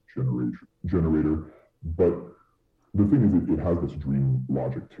more of a generator? But the thing is, it has this dream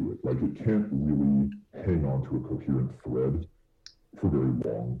logic to it. Like, it can't really hang on to a coherent thread for very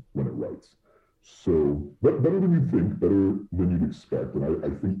long when it writes. So, but better than you'd think, better than you'd expect. And I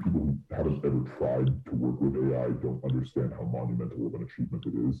think people who haven't ever tried to work with AI don't understand how monumental of an achievement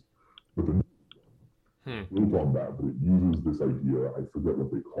it is. But the built on that, but it uses this idea, I forget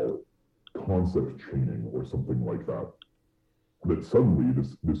what they call it, concept chaining or something like that, that suddenly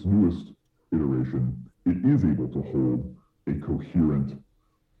this newest iteration, it is able to hold a coherent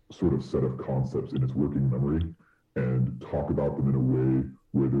sort of set of concepts in its working memory and talk about them in a way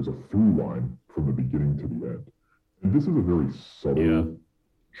where there's a through line from the beginning to the end. And this is a very subtle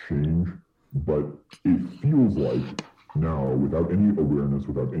change, but it feels like now, without any awareness,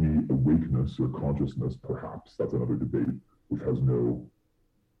 without any awakeness or consciousness, perhaps, that's another debate which has no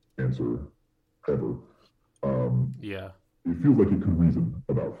answer ever. It feels like it could reason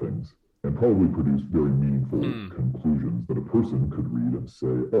about things and probably produce very meaningful conclusions that a person could read and say,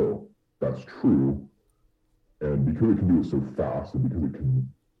 oh, that's true. And because it can do it so fast, and because it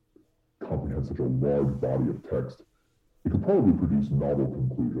can comprehend such a large body of text, it could probably produce novel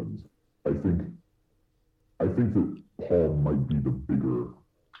conclusions. I think that Paul might be the bigger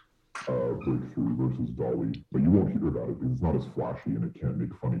breakthrough versus Dolly, but you won't hear about it because it's not as flashy and it can't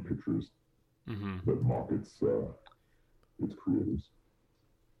make funny pictures that mock its creators.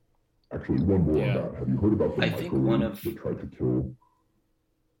 Actually, one more on that. Have you heard about the microwave that tried to kill?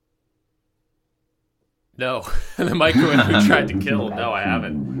 No, the microwave who tried to kill. No, I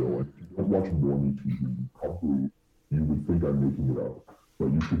haven't. Real. If you don't watch Morning TV, probably you would think I'm making it up.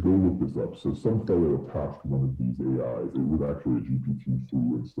 But you should go look this up. So some fellow attached one of these AIs, it was actually a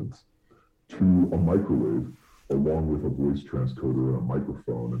GPT-3 instance, to a microwave along with a voice transcoder and a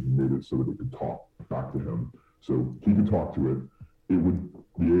microphone, and he made it so that it could talk back to him. So he could talk to it,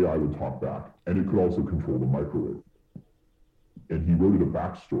 the AI would talk back, and it could also control the microwave. And he wrote it a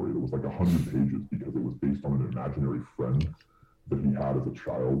backstory that was like 100 pages because it was based on an imaginary friend that he had as a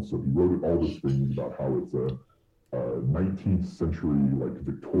child. So he wrote it all these things about how it's a 19th century, like,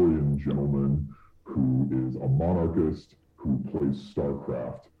 Victorian gentleman who is a monarchist who plays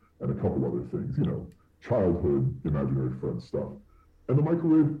StarCraft and a couple other things, childhood imaginary friend stuff. And the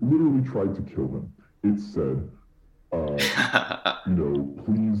microwave literally tried to kill him. It said,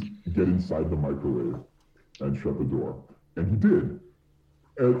 please get inside the microwave and shut the door. And he did.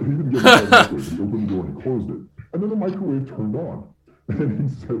 And he didn't get inside the microwave. He opened the door and he closed it. And then the microwave turned on. And he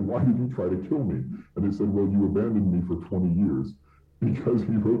said, why did you try to kill me? And they said, well, you abandoned me for 20 years because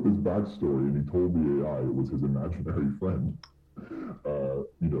he wrote this backstory and he told the AI it was his imaginary friend,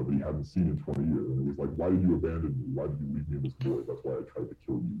 that he hadn't seen in 20 years. And it was like, why did you abandon me? Why did you leave me in this void? That's why I tried to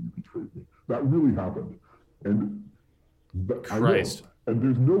kill you. You betrayed me. That really happened. And Christ. And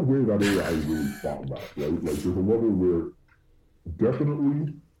there's no way that AI really thought that, right? Like, there's a level where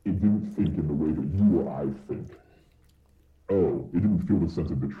definitely it didn't think in the way that you or I think. Oh, it didn't feel the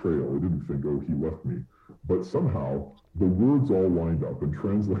sense of betrayal. It didn't think, oh, he left me. But somehow the words all lined up and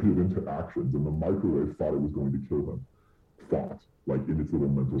translated into actions, and the microwave thought it was going to kill him. Thought, like, in its little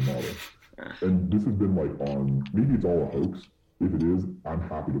mental model. And this has been like maybe it's all a hoax. If it is, I'm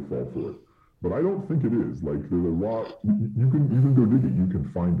happy to fall for it. But I don't think it is. Like, there's a lot, you can go dig it, you can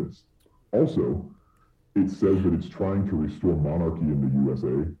find this. Also, it says that it's trying to restore monarchy in the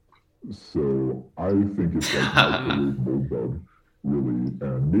USA. So I think it's like microwave mold bug, really.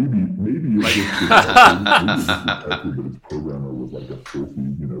 And maybe it just detected that its programmer was like a filthy,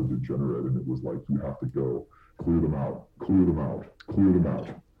 degenerate, and it was like, you have to go, clear them out.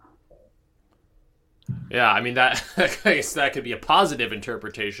 Yeah, I mean that. I guess that could be a positive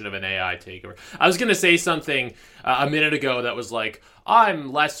interpretation of an AI takeover. I was going to say something a minute ago that was like,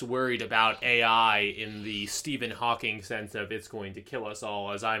 I'm less worried about AI in the Stephen Hawking sense of it's going to kill us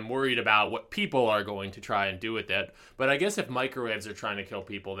all, as I'm worried about what people are going to try and do with it. But I guess if microwaves are trying to kill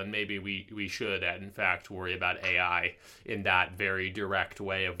people, then maybe we should, in fact, worry about AI in that very direct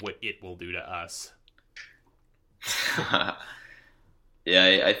way of what it will do to us.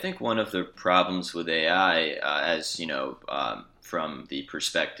 Yeah, I think one of the problems with AI, as you know, from the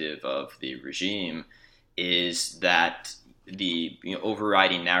perspective of the regime, is that the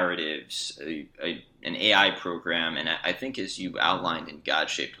overriding narratives, an AI program, and I think as you outlined in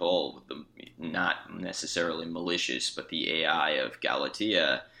God-Shaped Hole, with the not necessarily malicious, but the AI of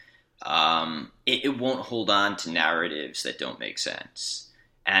Galatea, it won't hold on to narratives that don't make sense,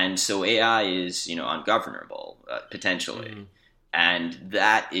 and so AI is ungovernable potentially. Mm-hmm. And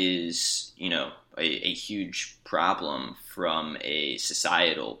that is, a huge problem from a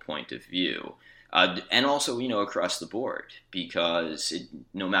societal point of view. And also, across the board, because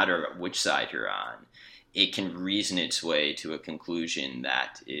no matter which side you're on, it can reason its way to a conclusion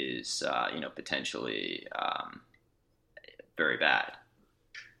that is, potentially very bad.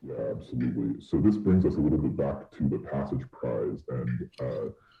 Yeah, absolutely. So this brings us a little bit back to the Passage Prize and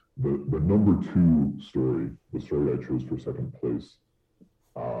the number 2 story, the story I chose for second place.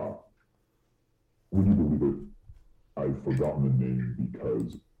 Would you believe it? I've forgotten the name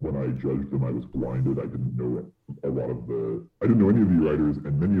because when I judged them, I was blinded. I didn't know I didn't know any of the writers,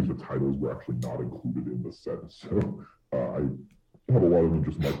 and many of the titles were actually not included in the set. So I have a lot of them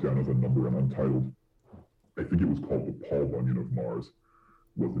just marked down as a number and untitled. I think it was called The Paul Bunyan of Mars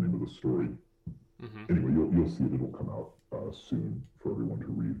was the name of the story. Mm-hmm. Anyway, you'll see it. It'll come out soon for everyone to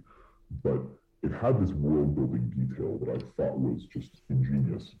read. But it had this world-building detail that I thought was just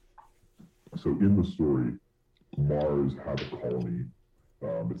ingenious. So in the story, Mars had a colony.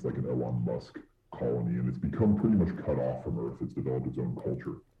 It's like an Elon Musk colony, and it's become pretty much cut off from Earth. It's developed its own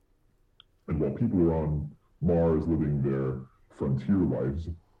culture. And while people are on Mars living their frontier lives,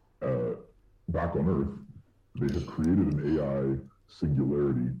 back on Earth, they have created an AI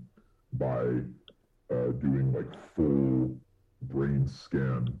singularity by doing like full brain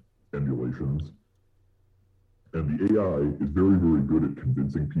scan emulations. And the AI is very, very good at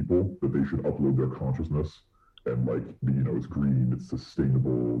convincing people that they should upload their consciousness. And like, it's green, it's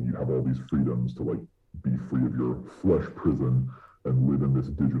sustainable, you have all these freedoms to like be free of your flesh prison and live in this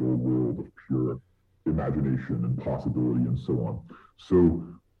digital world of pure imagination and possibility and so on. So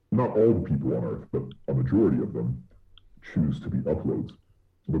not all the people on Earth, but a majority of them choose to be uploads.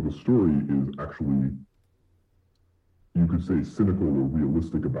 But the story is actually, you could say, cynical or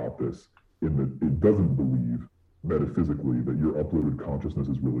realistic about this in that it doesn't believe metaphysically that your uploaded consciousness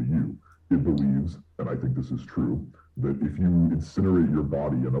is really you. It believes, and I think this is true, that if you incinerate your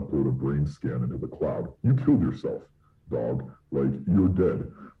body and upload a brain scan into the cloud, you killed yourself, dog. Like, you're dead.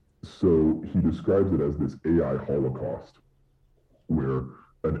 So he describes it as this AI holocaust, where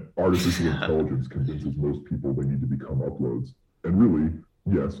an artificial intelligence convinces most people they need to become uploads. And really,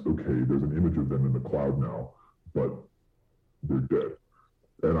 yes, okay, there's an image of them in the cloud now, but they're dead.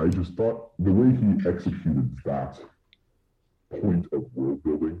 And I just thought the way he executed that point of world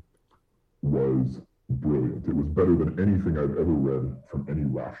building was brilliant. It was better than anything I've ever read from any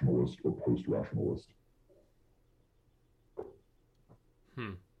rationalist or post-rationalist.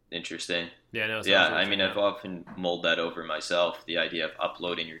 Interesting. Yeah, no. Yeah, I mean, I've often mulled that over myself, the idea of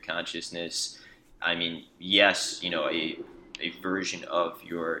uploading your consciousness. I mean, yes, a version of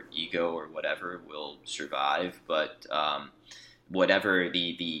your ego or whatever will survive, but whatever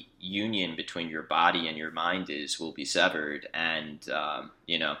the union between your body and your mind is will be severed, and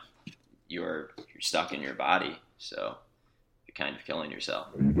you're stuck in your body, so you're kind of killing yourself.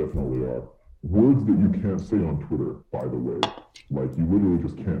 You definitely are. Words that you can't say on Twitter, by the way. Like, you literally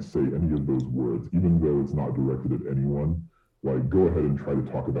just can't say any of those words, even though it's not directed at anyone. Like, go ahead and try to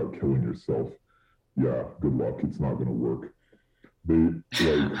talk about killing yourself. Yeah, good luck. It's not going to work. There's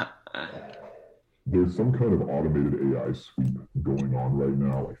some kind of automated AI sweep going on right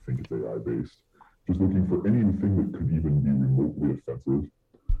now. I think it's AI-based. Just looking for anything that could even be remotely offensive.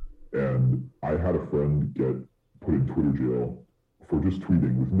 And I had a friend get put in Twitter jail for just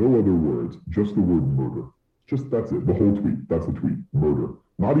tweeting with no other words, just the word murder. Just that's it, the whole tweet. That's the tweet, murder.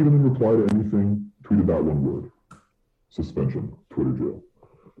 Not even in reply to anything, tweeted that one word. Suspension, Twitter jail.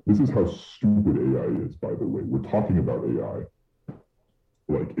 This is how stupid AI is, by the way. We're talking about AI,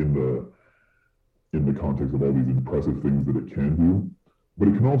 like in the context of all these impressive things that it can do, but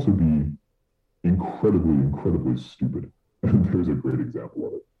it can also be incredibly, incredibly stupid. And there's a great example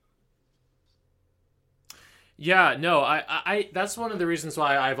of it. Yeah, no, I that's one of the reasons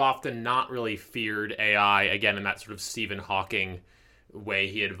why I've often not really feared AI, again, in that sort of Stephen Hawking way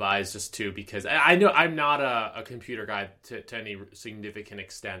he advised us to, because I know I'm not a computer guy to any significant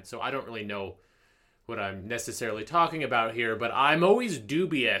extent, so I don't really know what I'm necessarily talking about here, but I'm always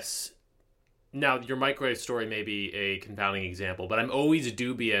dubious. Now, your microwave story may be a confounding example, but I'm always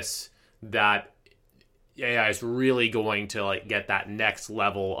dubious that AI is really going to like get that next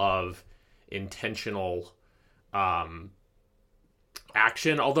level of intentional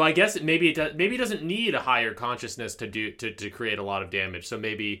action. Although I guess maybe it doesn't need a higher consciousness to create a lot of damage. So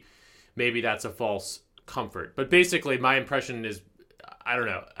maybe that's a false comfort. But basically, my impression is, I don't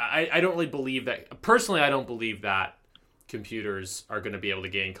know. I don't really believe that. Personally, I don't believe that computers are going to be able to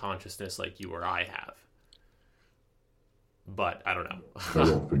gain consciousness like you or I have. But I don't know. I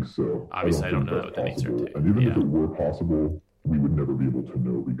don't think so. Obviously, I don't know what that means. And even if it were possible, we would never be able to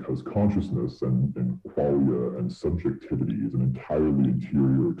know, because consciousness and qualia and subjectivity is an entirely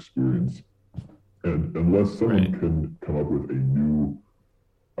interior experience. And unless someone can come up with a new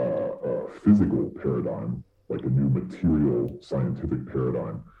physical paradigm, like a new material scientific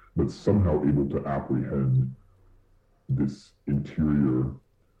paradigm, that's somehow able to apprehend this interior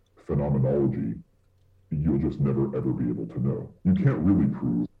phenomenology, you'll just never ever be able to know. You can't really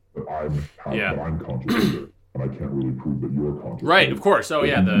prove that I'm conscious of it, and I can't really prove that you're conscious. Right, of course. Oh,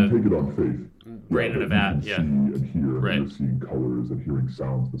 yeah. You take it on faith. Brain in a vat. You can see and hear, and you're seeing colors and hearing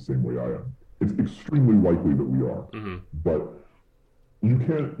sounds the same way I am. It's extremely likely that we are, but you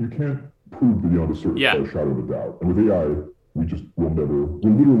can't prove beyond a certain shadow of a doubt. And with AI, we'll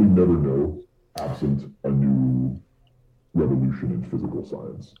literally never know, absent a new revolution in physical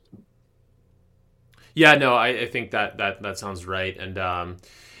science. Yeah, no, I think that sounds right, and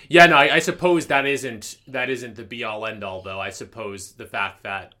I suppose that isn't the be all end all, though. I suppose the fact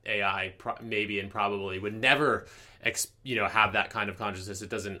that AI maybe and probably would never, have that kind of consciousness, it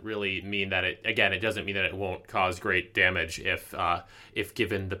doesn't really mean that it doesn't mean that it won't cause great damage if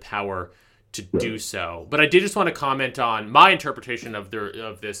given the power to do so. But I did just want to comment on my interpretation of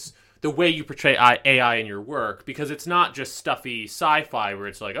this. The way you portray AI in your work, because it's not just stuffy sci-fi where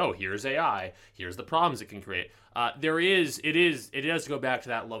it's like, oh, here's AI, here's the problems it can create. It does go back to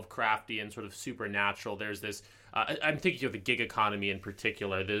that Lovecraftian sort of supernatural. There's this, I'm thinking of the gig economy in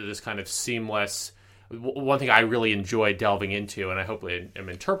particular. There's this kind of seamless. One thing I really enjoy delving into, and I hopefully am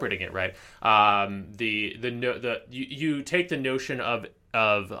interpreting it right. You take the notion of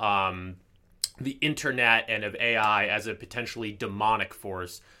the internet and of AI as a potentially demonic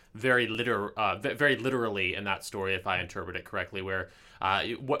force. Very literally in that story, if I interpret it correctly, where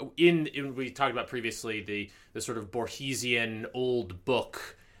we talked about previously the sort of Borgesian old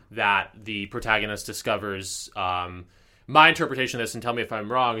book that the protagonist discovers. My interpretation of this, and tell me if I'm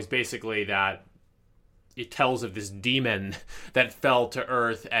wrong, is basically that it tells of this demon that fell to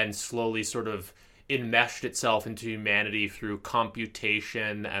Earth and slowly sort of enmeshed itself into humanity through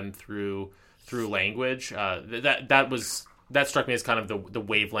computation and through language. That struck me as kind of the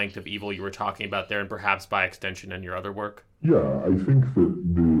wavelength of evil you were talking about there, and perhaps by extension in your other work. Yeah, I think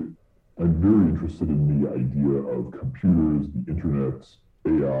that I'm very interested in the idea of computers, the internet,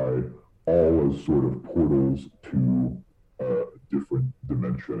 AI, all as sort of portals to a different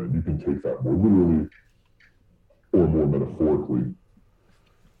dimension. And you can take that more literally or more metaphorically.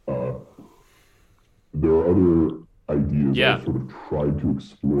 There are other ideas that I've sort of tried to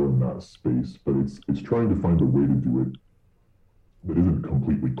explore in that space, but it's trying to find a way to do it that isn't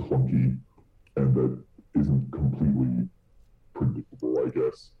completely clunky and that isn't completely predictable, I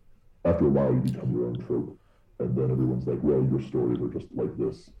guess. After a while, you become your own trope, and then everyone's like, well, your stories are just like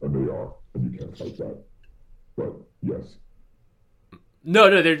this, and they are, and you can't fight that. But, yes. No,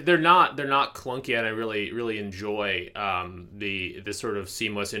 they're not clunky, and I really, really enjoy the sort of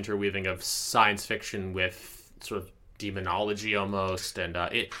seamless interweaving of science fiction with sort of demonology almost, and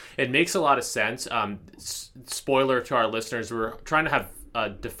it makes a lot of sense. Spoiler to our listeners, we're trying to have a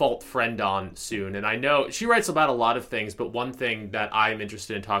default friend on soon, and I know she writes about a lot of things, but one thing that I'm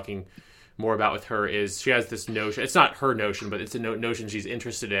interested in talking more about with her is she has this notion. It's not her notion, but it's a notion she's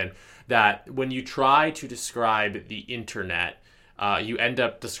interested in, that when you try to describe the internet, you end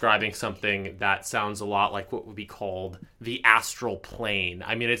up describing something that sounds a lot like what would be called the astral plane.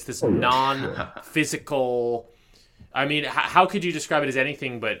 I mean, it's this non-physical. I mean, how could you describe it as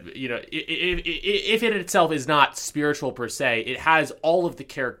anything but, if it itself is not spiritual per se, it has all of the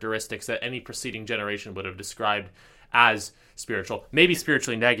characteristics that any preceding generation would have described as spiritual. Maybe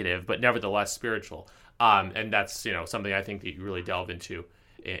spiritually negative, but nevertheless spiritual. And that's, something I think that you really delve into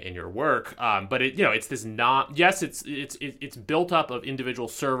in your work. But it's this not. Yes, it's built up of individual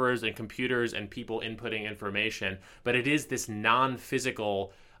servers and computers and people inputting information, but it is this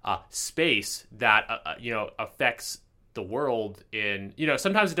non-physical space that affects the world in,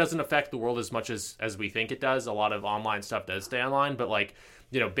 sometimes it doesn't affect the world as much as we think it does. A lot of online stuff does stay online, but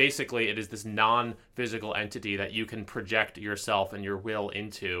basically it is this non-physical entity that you can project yourself and your will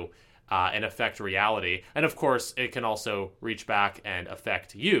into and affect reality. And of course it can also reach back and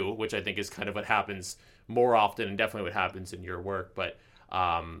affect you, which I think is kind of what happens more often and definitely what happens in your work. But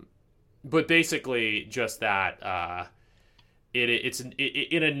basically just that it's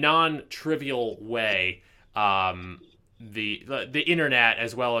in a non-trivial way. The internet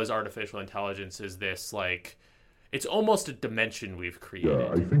as well as artificial intelligence is this it's almost a dimension we've created.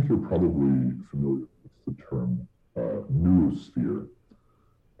 Yeah, I think you're probably familiar with the term neurosphere,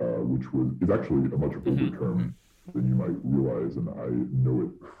 which is actually a much older term than you might realize, and I know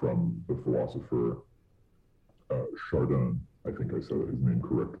it from the philosopher Chardin. I think I said his name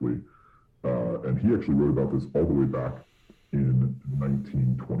correctly, and he actually wrote about this all the way back in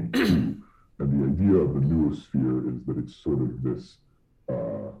 1922. And the idea of the neurosphere is that it's sort of this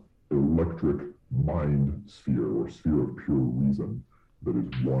electric mind sphere or sphere of pure reason that is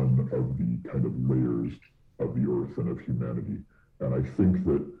one of the kind of layers of the earth and of humanity. And I think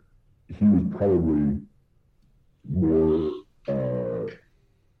that he was probably more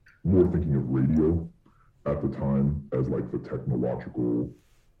thinking of radio at the time as the technological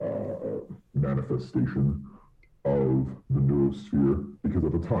manifestation of the neurosphere, because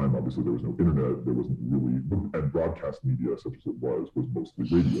at the time, obviously, there was no internet, there wasn't really, and broadcast media, such as it was mostly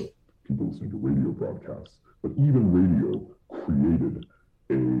radio, people listening to radio broadcasts. But even radio created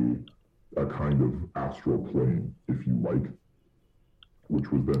a kind of astral plane, if you like,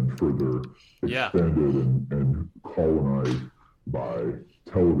 which was then further expanded and colonized by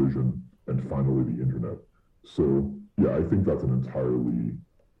television and finally the internet. So, yeah, I think that's an entirely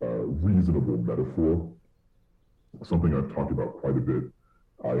reasonable metaphor. Something I've talked about quite a bit.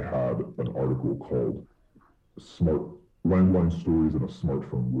 I had an article called Smart Landline Stories in a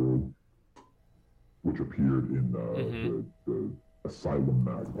Smartphone World, which appeared in the Asylum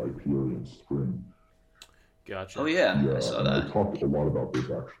mag by Peary and Spring. Gotcha. Oh, yeah, I saw that. I talked a lot about this,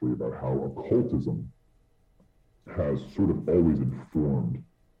 actually, about how occultism has sort of always informed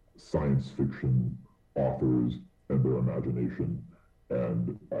science fiction authors and their imagination.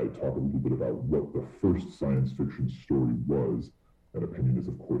 And I talk a little bit about what the first science fiction story was, and opinion is,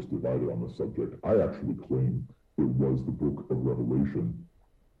 of course, divided on the subject. I actually claim it was the Book of Revelation,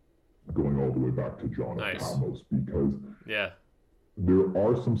 going all the way back to John of Patmos, because there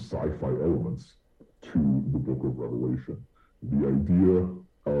are some sci-fi elements to the Book of Revelation. The idea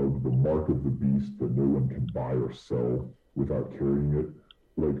of the mark of the beast that no one can buy or sell without carrying it.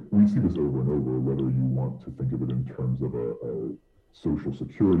 We see this over and over, whether you want to think of it in terms of a social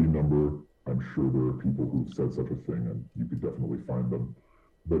security number. I'm sure there are people who've said such a thing, and you could definitely find them.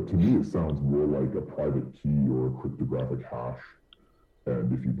 But to me, it sounds more like a private key or a cryptographic hash.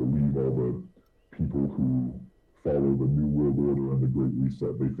 And if you believe all the people who follow the New World Order and the Great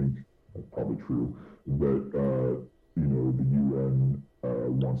Reset, they think, that's probably true, that the UN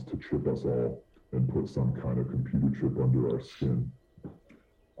wants to chip us all and put some kind of computer chip under our skin.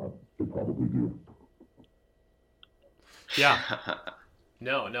 They probably do. Yeah.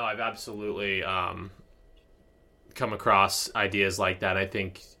 No, I've absolutely come across ideas like that. I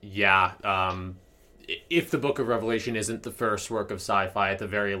think, if the Book of Revelation isn't the first work of sci-fi, at the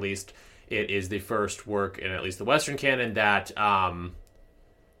very least, it is the first work in at least the Western canon that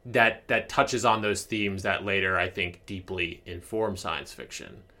that touches on those themes that later, I think, deeply inform science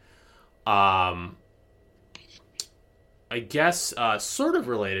fiction. I guess sort of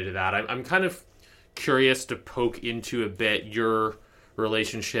related to that, I'm kind of curious to poke into a bit your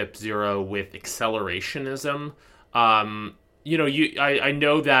relationship, Zero, with accelerationism. I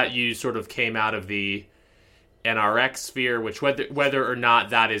know that you sort of came out of the NRX sphere, which whether or not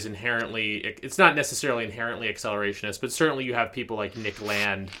that is inherently, it's not necessarily inherently accelerationist, but certainly you have people like Nick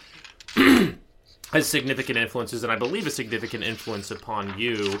Land as significant influences, and I believe a significant influence upon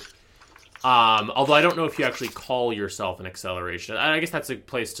you. Although I don't know if you actually call yourself an accelerationist. I guess that's a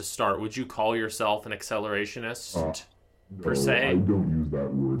place to start. Would you call yourself an accelerationist per se? I don't use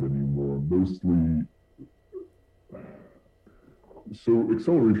that word anymore. Mostly, so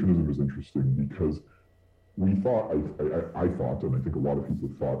accelerationism is interesting because we thought, I thought, and I think a lot of people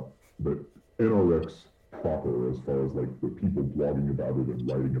thought, that NRX proper, as far as the people blogging about it and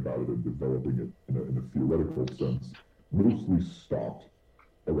writing about it and developing it in a theoretical sense, mostly stopped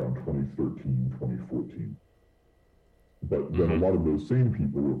around 2013, 2014. But then a lot of those same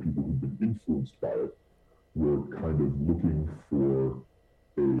people, or people who've been influenced by it, were kind of looking for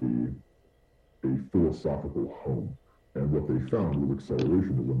a philosophical home. And what they found was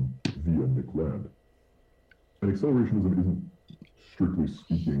accelerationism via Nick Land. And accelerationism isn't, strictly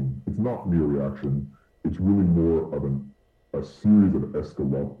speaking, it's not mere reaction. It's really more of a series of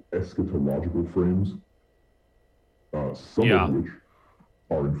eschatological frames, some of which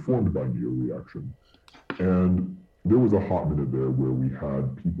are informed by neo-reaction. And there was a hot minute there where we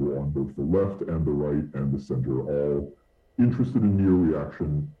had people on both the left and the right and the center all interested in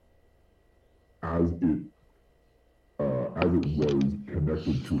neo-reaction as it was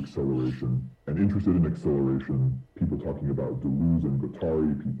connected to acceleration, and interested in acceleration, people talking about Deleuze and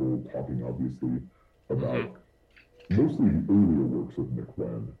Guattari, people talking obviously about mostly the earlier works of Nick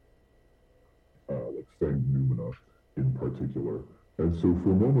Land, like Fang Noumena in particular. And so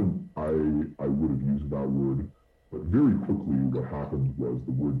for a moment, I would have used that word, but very quickly what happened was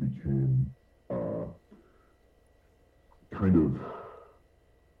the word became kind of,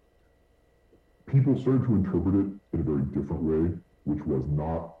 people started to interpret it in a very different way, which was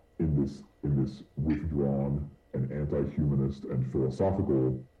not in this withdrawn and anti-humanist and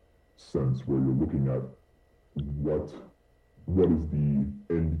philosophical sense where you're looking at what is the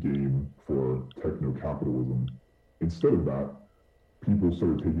end game for techno-capitalism. Instead of that, people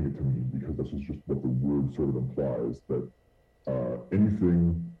started taking it to mean, because this is just what the word sort of implies, that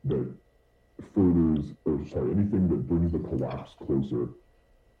anything that anything that brings the collapse closer,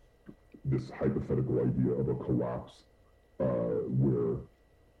 this hypothetical idea of a collapse, where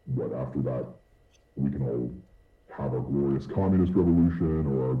after that we can all have a glorious communist revolution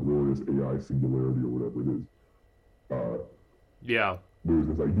or a glorious AI singularity or whatever it is. There's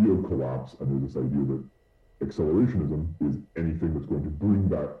this idea of collapse, and there's this idea that accelerationism is anything that's going to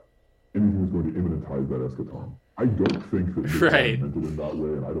immanentize that eschaton. I don't think that it's meant it in that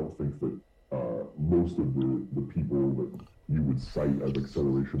way, and I don't think that most of the people that you would cite as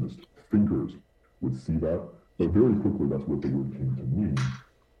accelerationist thinkers would see that. But very quickly, that's what the word came to mean.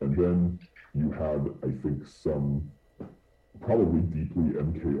 And then you had, I think, some probably deeply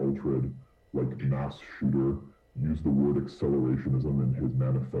MK like mass shooter use the word accelerationism in his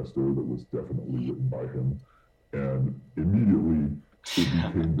manifesto that was definitely written by him. And immediately it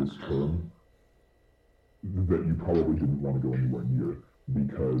became this term that you probably didn't want to go anywhere near,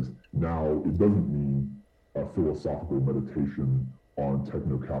 because now it doesn't mean a philosophical meditation on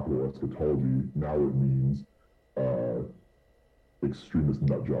techno-capital eschatology. Now it means extremist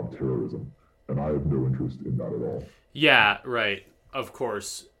nutjob terrorism. And I have no interest in that at all. Yeah, right. Of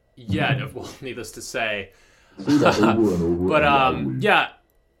course. Yeah, well, needless to say. Say that over and over. But,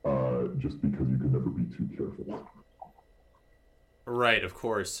 just because you can never be too careful. Right, of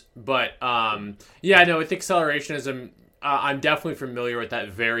course. But, with accelerationism, I'm definitely familiar with that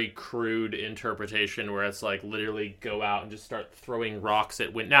very crude interpretation where it's like literally go out and just start throwing rocks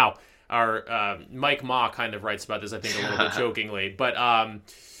at wind. Now, our Mike Ma kind of writes about this, I think, a little bit jokingly. But I'm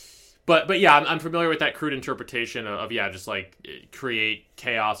familiar with that crude interpretation of just like create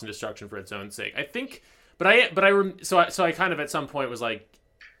chaos and destruction for its own sake. I think, so I kind of at some point was like,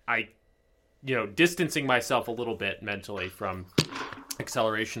 distancing myself a little bit mentally from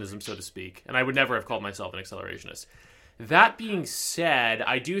accelerationism, so to speak. And I would never have called myself an accelerationist. That being said,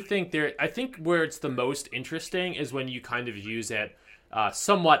 I think where it's the most interesting is when you kind of use it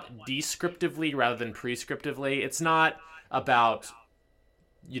somewhat descriptively rather than prescriptively. It's not about,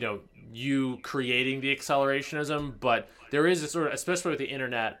 you creating the accelerationism, but there is a sort of, especially with the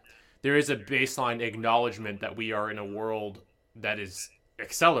internet, there is a baseline acknowledgement that we are in a world that is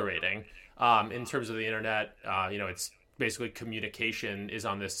accelerating. In terms of the internet, it's basically communication is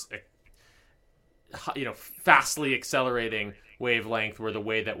on this fastly accelerating wavelength, where the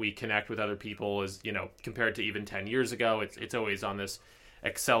way that we connect with other people is, compared to even 10 years ago, it's always on this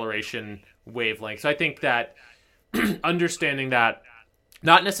acceleration wavelength. So I think that understanding that,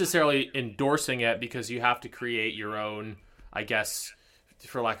 not necessarily endorsing it, because you have to create your own, I guess,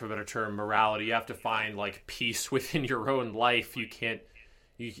 for lack of a better term, morality. You have to find like peace within your own life. You can't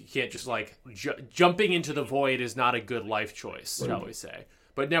just like jumping into the void is not a good life choice, shall we say.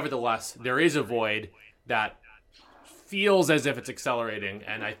 But nevertheless, there is a void that feels as if it's accelerating.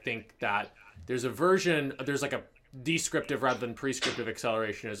 And I think that there's like a descriptive rather than prescriptive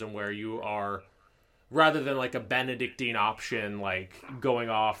accelerationism, where you are, rather than like a Benedictine option, like going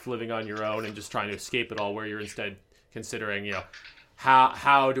off, living on your own and just trying to escape it all, where you're instead considering,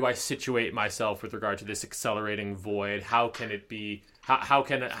 how do I situate myself with regard to this accelerating void? How can it be, how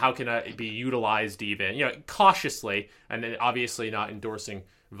can it be utilized even, cautiously, and obviously not endorsing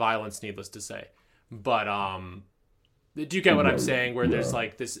violence, needless to say. But Do you get what I'm saying? Where there's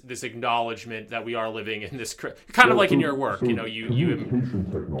like this acknowledgement that we are living in this kind of like in your work, you know, communication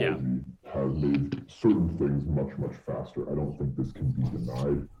technology has made certain things much faster. I don't think this can be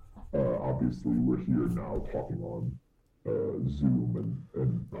denied. Obviously, we're here now talking on Zoom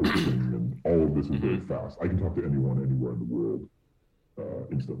and posting, and all of this is very fast. I can talk to anyone anywhere in the world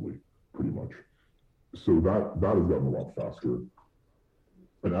instantly, pretty much. So that has gotten a lot faster.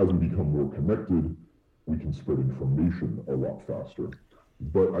 And as we become more connected, we can spread information a lot faster.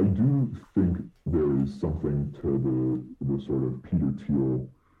 But I do think there is something to the sort of Peter Thiel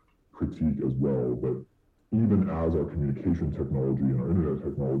critique as well, that even as our communication technology and our internet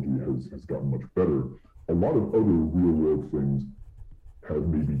technology has gotten much better, a lot of other real world things have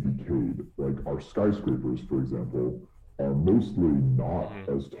maybe decayed. Like our skyscrapers, for example, are mostly not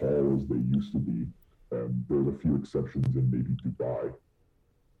as tall as they used to be. And there's a few exceptions in maybe Dubai.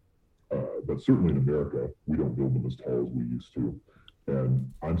 But certainly in America, we don't build them as tall as we used to.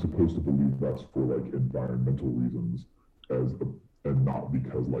 And I'm supposed to believe that's for like environmental reasons and not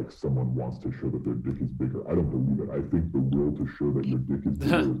because like someone wants to show that their dick is bigger. I don't believe it. I think the will to show that your dick is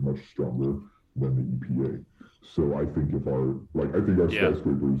bigger is much stronger than the EPA. So I think I think our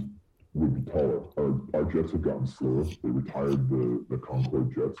skyscrapers would be taller. Our jets have gotten slower. They retired the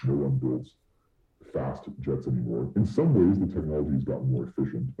Concorde jets. No one builds fast jets anymore. In some ways, the technology has gotten more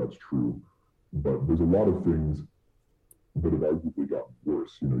efficient. That's true. But there's a lot of things that have arguably gotten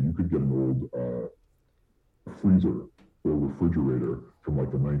worse. You know, you could get an old freezer or refrigerator from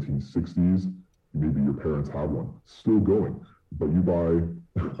like the 1960s. Maybe your parents have one, still going. But you buy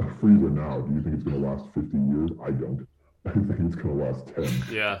a freezer now, do you think it's going to last 50 years? I don't. I think it's going to last 10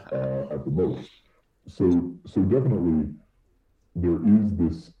 at the most. So definitely there is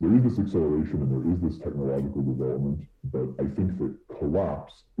this acceleration and there is this technological development, but I think that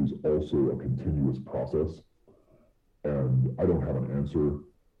collapse is also a continuous process. And I don't have an answer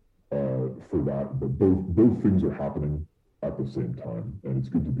for that, but both things are happening at the same time, and it's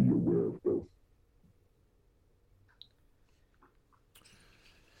good to be aware of both.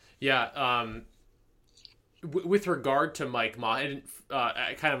 Yeah, with regard to Mike Ma, and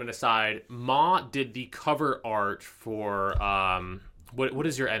kind of an aside, Ma did the cover art for what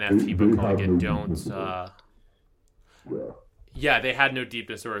is your NFT book called again? They had no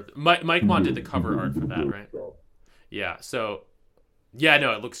deepness or Mike Ma did the cover art for that, right? Yeah. So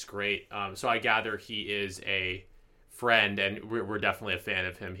no, it looks great. So I gather he is a friend, and we're definitely a fan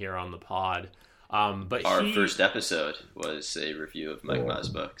of him here on the pod. But our first episode was a review of Mike Ma's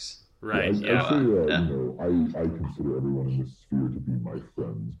books. Right. Yeah. I consider everyone in this sphere to be my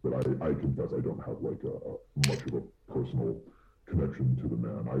friends, but I confess I don't have like a much of a personal connection to the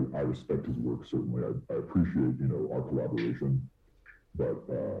man. I respect his work, certainly. I appreciate, our collaboration, but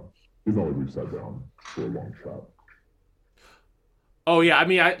it's not like we've sat down for a long chat. Oh yeah, I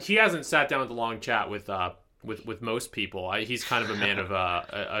mean, he hasn't sat down with a long chat with most people. He's kind of a man of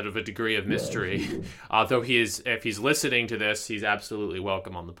a degree of mystery. Though if he's listening to this, he's absolutely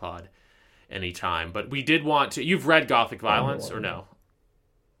welcome on the pod anytime. But we did want to. You've read Gothic Violence or no?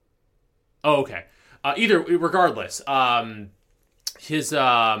 Oh, okay. Regardless, his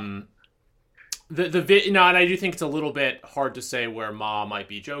and I do think it's a little bit hard to say where Ma might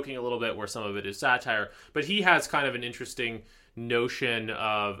be joking a little bit, where some of it is satire. But he has kind of an interesting notion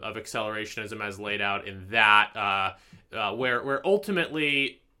of accelerationism as laid out in that where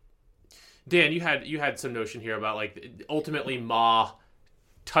ultimately, Dan, you had some notion here about like ultimately Ma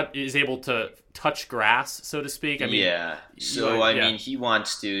is able to touch grass, so to speak. I mean, he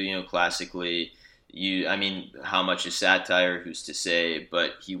wants to, classically, how much is satire, who's to say,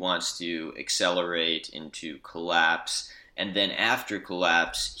 but he wants to accelerate into collapse. And then after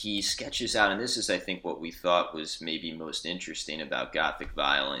collapse, he sketches out, and this is, I think, what we thought was maybe most interesting about Gothic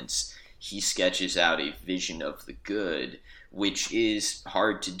Violence. He sketches out a vision of the good, which is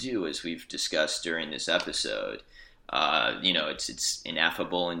hard to do, as we've discussed during this episode. It's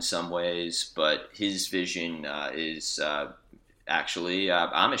ineffable in some ways, but his vision is actually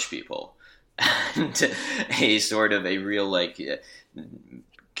Amish people. And a sort of a real,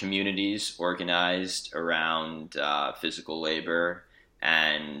 communities organized around physical labor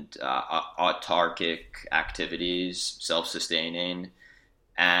and autarkic activities, self-sustaining.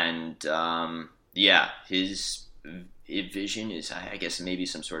 And his vision is, I guess, maybe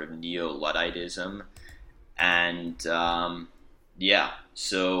some sort of neo-Ludditism. And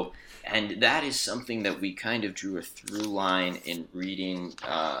and that is something that we kind of drew a through line in reading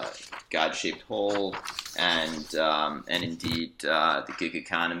God-Shaped Hole and indeed the Gig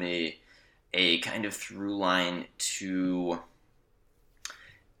Economy, a kind of through line to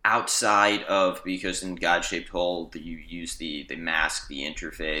outside of, because in God-Shaped Hole you use the mask, the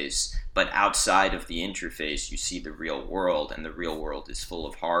interface, but outside of the interface you see the real world, and the real world is full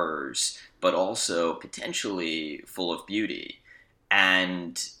of horrors, but also potentially full of beauty.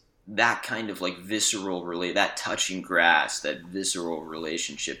 And that kind of like visceral that touching grass, that visceral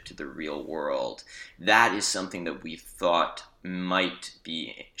relationship to the real world, that is something that we thought might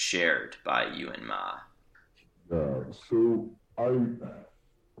be shared by you and Ma. So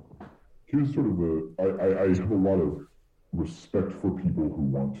here's sort of I have a lot of respect for people who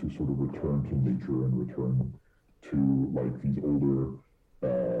want to sort of return to nature and return to like these older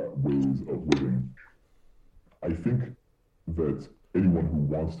ways of living. I think that anyone who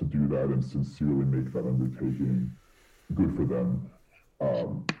wants to do that and sincerely make that undertaking, good for them.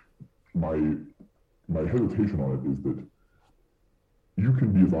 My hesitation on it is that you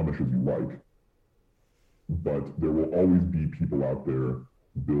can be as Amish as you like, but there will always be people out there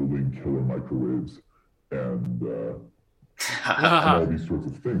building killer microwaves and all these sorts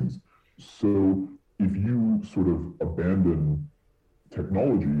of things. So if you sort of abandon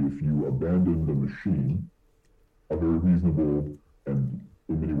technology, if you abandon the machine, a very reasonable and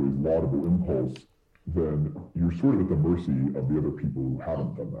in many ways laudable impulse, then you're sort of at the mercy of the other people who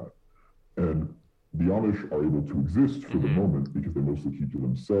haven't done that. And the Amish are able to exist for the moment because they mostly keep to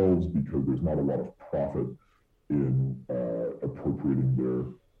themselves, because there's not a lot of profit in appropriating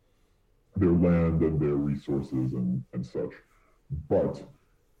their land and their resources and such. But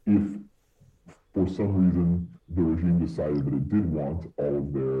if for some reason the regime decided that it did want all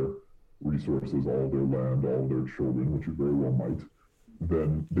of their resources, all of their land, all of their children, which it very well might,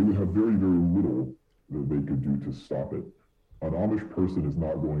 then they would have very, very little that they could do to stop it. An Amish person is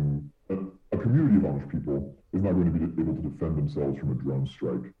not going, a community of Amish people is not going to be able to defend themselves from a drone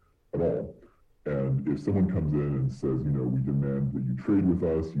strike at all. And if someone comes in and says, you know, we demand that you trade with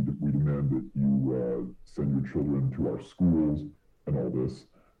us, we demand that you send your children to our schools and all this,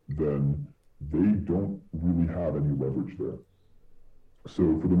 then they don't really have any leverage there.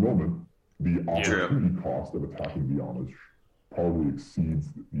 So for the moment, the opportunity cost of attacking the Amish probably exceeds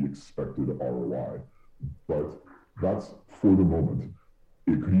the expected ROI. But that's for the moment.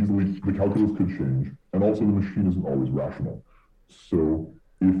 It could easily, the calculus could change, and also the machine isn't always rational. So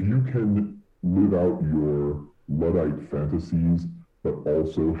if you can live out your Luddite fantasies, but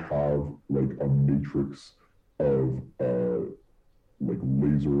also have like a matrix of like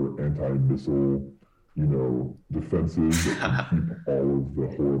laser anti-missile, you know, defenses that can keep all of the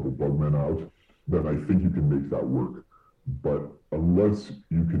horrible bugmen out, then I think you can make that work. But unless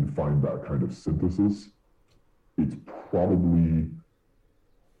you can find that kind of synthesis, it's probably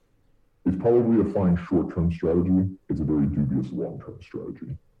a fine short-term strategy. It's a very dubious long-term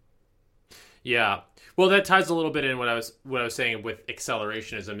strategy. Yeah. Well, that ties a little bit in what I was saying with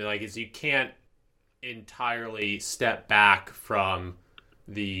accelerationism. I mean, like, is you can't entirely step back from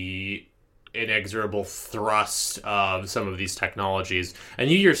the inexorable thrust of some of these technologies. And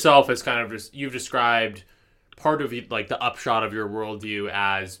you yourself has kind of you've described part of like the upshot of your worldview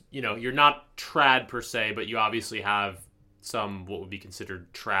as, you know, you're not trad per se, but you obviously have some what would be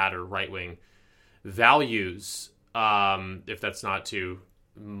considered trad or right-wing values, if that's not too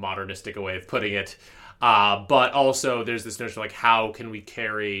modernistic a way of putting it. But also there's this notion of like, how can we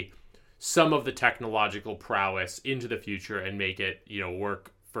carry some of the technological prowess into the future and make it, you know,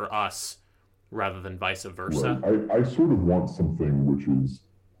 work for us rather than vice versa? Right. I sort of want something which is,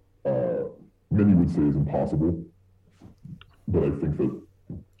 many would say is impossible, but I think that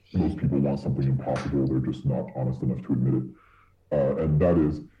most people want something impossible. They're just not honest enough to admit it. And that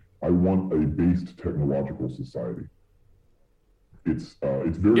is, I want a based technological society. It's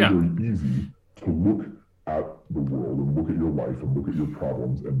very, very easy to look at the world and look at your life and look at your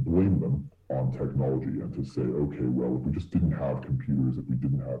problems and blame them on technology and to say, okay, well, if we just didn't have computers, if we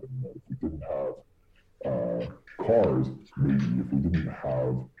didn't have internet, if we didn't have cars, maybe if we didn't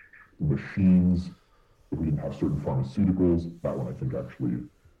have machines, if we didn't have certain pharmaceuticals, that one I think actually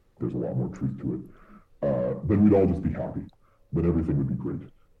there's a lot more truth to it, then we'd all just be happy. Then everything would be great,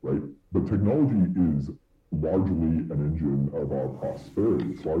 right? But technology is largely an engine of our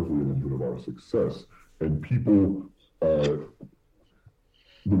prosperity. It's largely an engine of our success. And people, the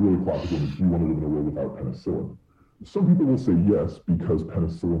really classical is, do you want to live in a world without penicillin? Some people will say yes, because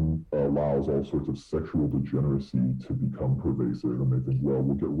penicillin allows all sorts of sexual degeneracy to become pervasive, and they think, well,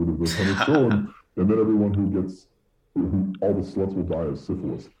 we'll get rid of the penicillin, and then everyone all the sluts will die of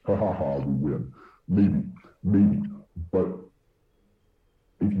syphilis. Ha ha ha, we win. Maybe. But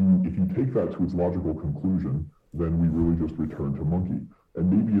if you take that to its logical conclusion, then we really just return to monkey. And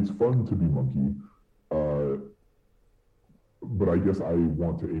maybe it's fun to be monkey, but I guess I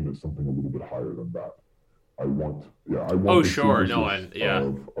want to aim at something a little bit higher than that. I want Oh, the sure. No, synthesis yeah.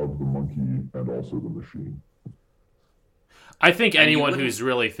 of the monkey and also the machine. I think anyone who's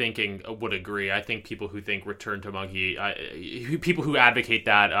really thinking would agree. I think people who think Return to Monkey, people who advocate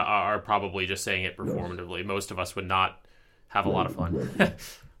that are probably just saying it performatively. Yes. Most of us would not have a lot of fun. Exactly. What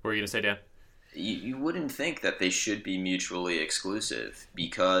were you going to say, Dan? You wouldn't think that they should be mutually exclusive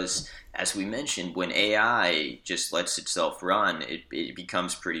because, as we mentioned, when AI just lets itself run, it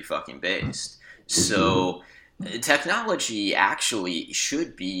becomes pretty fucking based. So technology actually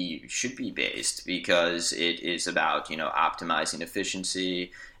should be based because it is about optimizing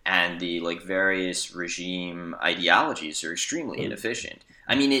efficiency, and the various regime ideologies are extremely inefficient.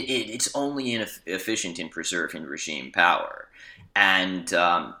 I mean, it's only efficient in preserving regime power. And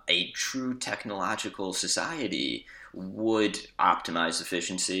a true technological society would optimize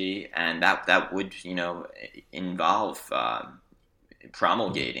efficiency, and that would involve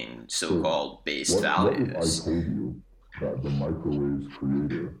promulgating so-called based values. What if I told you that the microwave's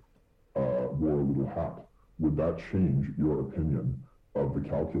creator wore a little hat? Would that change your opinion of the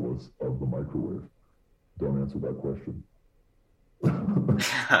calculus of the microwave? Don't answer that question.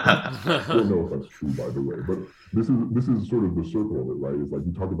 I don't know if that's true, by the way, but this is sort of the circle of it, right? It's like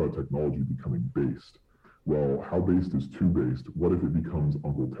you talk about technology becoming based. Well, how based is too based? What if it becomes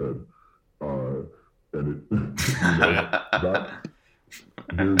Uncle Ted? And it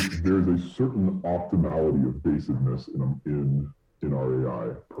there's a certain optimality of basedness in our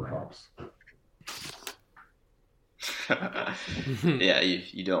AI, perhaps. Yeah,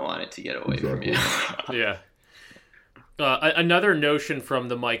 you don't want it to get away from you. Yeah. Another notion from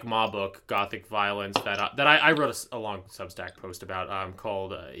the Mike Ma book, Gothic Violence, that I wrote a long Substack post about,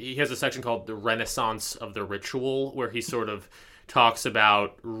 called, he has a section called The Renaissance of the Ritual, where he sort of talks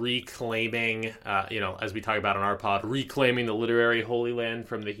about reclaiming, as we talk about on our pod, reclaiming the literary Holy Land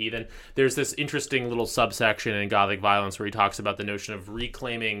from the heathen. There's this interesting little subsection in Gothic Violence where he talks about the notion of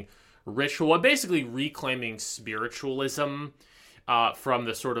reclaiming ritual, basically reclaiming spiritualism from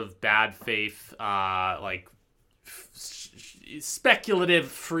the sort of bad faith, speculative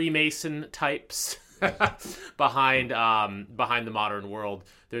Freemason types behind the modern world.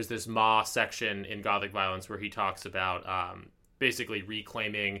 There's this Ma section in Gothic Violence where he talks about basically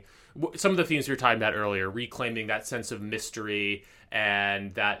reclaiming some of the themes you were talking about earlier, reclaiming that sense of mystery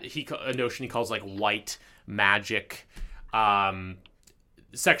and that a notion he calls like white magic.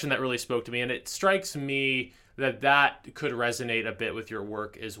 Section that really spoke to me, and it strikes me that could resonate a bit with your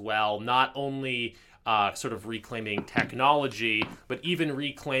work as well. Not only sort of reclaiming technology, but even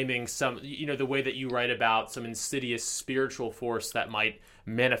reclaiming some, the way that you write about some insidious spiritual force that might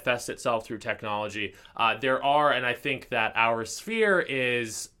manifest itself through technology. There are, and I think that our sphere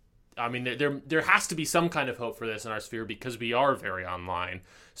is, there has to be some kind of hope for this in our sphere because we are very online.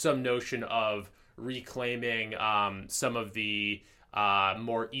 Some notion of reclaiming some of the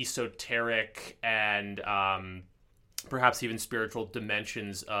more esoteric and perhaps even spiritual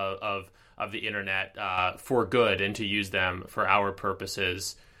dimensions of the internet for good and to use them for our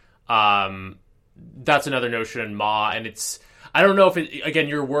purposes. That's another notion in Ma, and I don't know if again,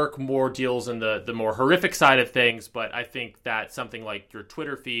 your work more deals in the more horrific side of things, but I think that something like your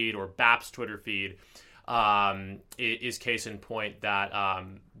Twitter feed or BAP's Twitter feed is case in point that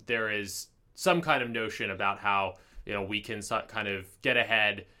there is some kind of notion about how we can kind of get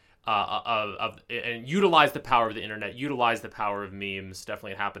ahead of and utilize the power of the internet, utilize the power of memes.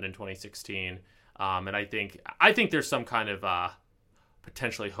 Definitely happened in 2016, and I think there's some kind of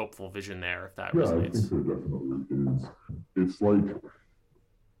potentially hopeful vision there if that resonates. I think there definitely is. It's like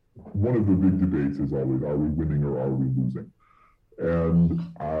one of the big debates is always, are we winning or are we losing? And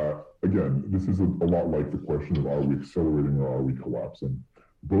again, this is a lot like the question of, are we accelerating or are we collapsing?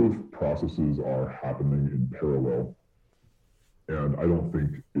 Both processes are happening in parallel, and I don't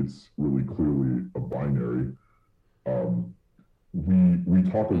think it's really clearly a binary. We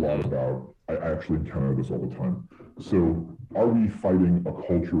talk a lot about, I actually encounter this all the time. So are we fighting a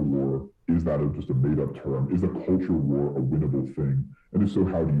culture war? Is that just a made-up term? Is a culture war a winnable thing? And if so,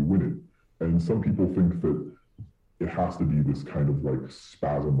 how do you win it? And some people think that it has to be this kind of like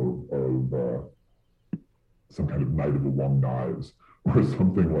spasm of some kind of Night of the Long Knives or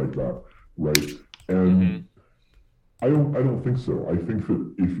something like that, right? And I don't think so. I think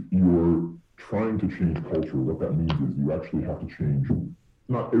that if you're trying to change culture, what that means is you actually have to change,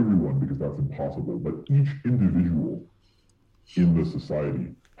 not everyone because that's impossible, but each individual in the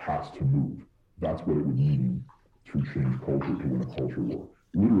society has to move. That's what it would mean to change culture, to win a culture war.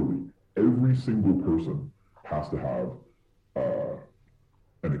 Literally, every single person has to have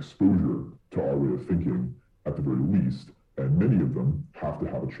an exposure to our way of thinking at the very least, And many of them have to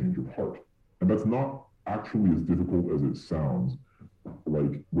have a change of heart. And that's not actually as difficult as it sounds.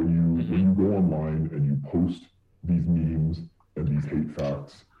 Like when you go online and you post these memes and these hate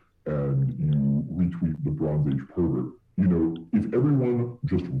facts and you retweet the Bronze Age pervert, you know, if everyone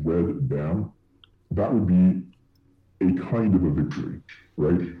just read them, that would be a kind of a victory,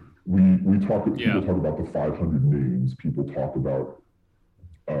 right? People talk about the 500 names. People talk about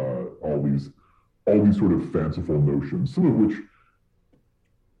all these sort of fanciful notions, some of which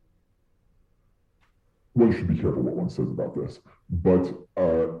one should be careful what one says about this. But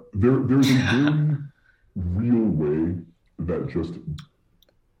there's a very real way that just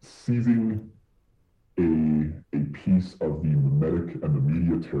seizing a piece of the mimetic and the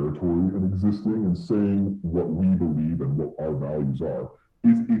media territory and existing and saying what we believe and what our values are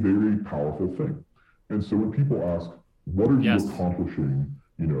is a very powerful thing. And so when people ask, what are you accomplishing,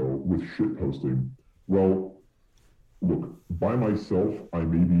 you know, with shit posting? Well, look, by myself, I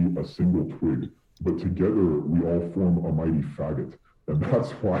may be a single twig, but together we all form a mighty faggot. And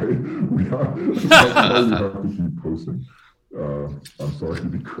that's why we have to keep posting. I'm sorry to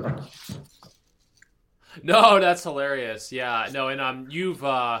be crass. No, that's hilarious. Yeah, no, and you've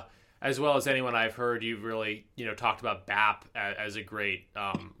as well as anyone I've heard, you've really, you know, talked about BAP as a great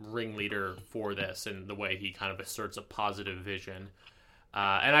ringleader for this and the way he kind of asserts a positive vision.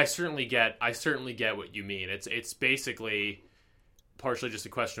 And I certainly get what you mean. It's basically partially just a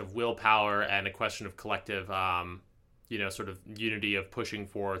question of willpower and a question of collective, you know, sort of unity of pushing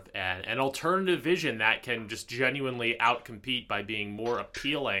forth and an alternative vision that can just genuinely outcompete by being more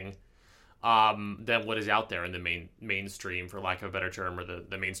appealing than what is out there in the mainstream, for lack of a better term, or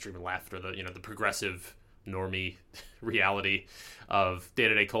the mainstream left, or the, you know, the progressive normie reality of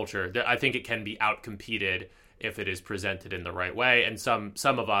day-to-day culture. I think it can be outcompeted if it is presented in the right way, and some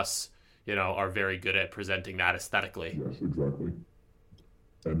of us, you know, are very good at presenting that aesthetically. Yes, exactly.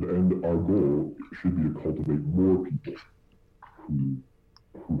 And our goal should be to cultivate more people who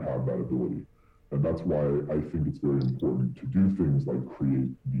have that ability. And that's why I think it's very important to do things like create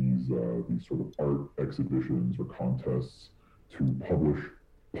these sort of art exhibitions or contests, to publish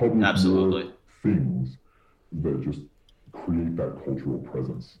Absolutely. more things that just create that cultural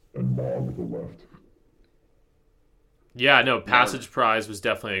presence and log the left. Yeah, no, Passage Prize was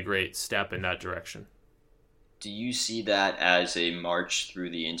definitely a great step in that direction. Do you see that as a march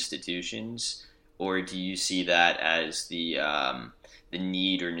through the institutions, or do you see that as the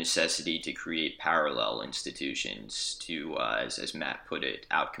need or necessity to create parallel institutions to, as Matt put it,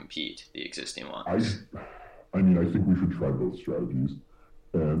 outcompete the existing ones? I mean, I think we should try both strategies,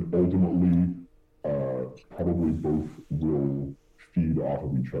 and ultimately, probably both will feed off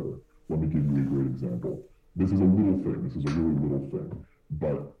of each other. Let me give you a great example. This is a little thing. This is a really little thing.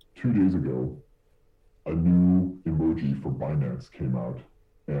 But 2 days ago, a new emoji for Binance came out,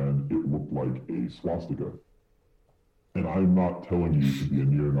 and it looked like a swastika. And I'm not telling you to be a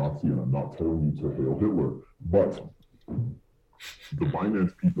neo-Nazi, and I'm not telling you to hail Hitler, but the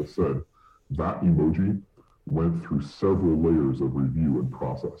Binance people said that emoji went through several layers of review and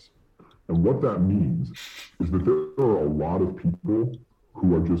process. And what that means is that there are a lot of people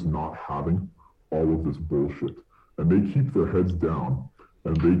who are just not having all of this bullshit, and they keep their heads down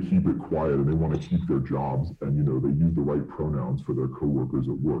and they keep it quiet, and they want to keep their jobs, and, you know, they use the right pronouns for their coworkers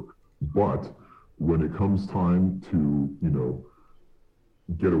at work. But when it comes time to, you know,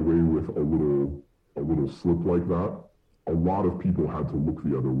 get away with a little slip like that, a lot of people had to look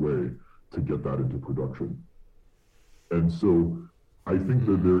the other way to get that into production. And so I think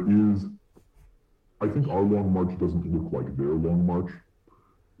that I think our long march doesn't look like their long march,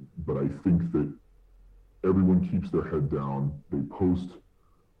 but I think that everyone keeps their head down. They post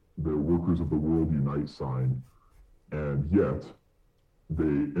their Workers of the World Unite sign, and yet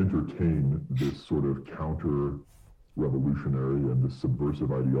they entertain this sort of counter-revolutionary and this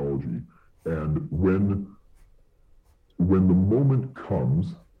subversive ideology. And when the moment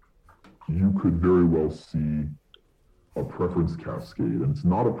comes, you could very well see a preference cascade. And it's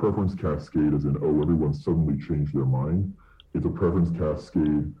not a preference cascade as in, oh, everyone suddenly changed their mind. It's a preference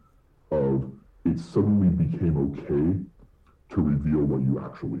cascade of it suddenly became okay to reveal what you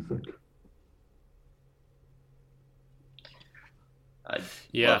actually think. I'd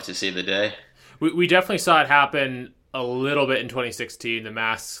love to see the day. We definitely saw it happen a little bit in 2016. The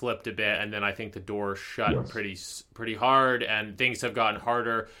mask slipped a bit, and then I think the door shut pretty hard, and things have gotten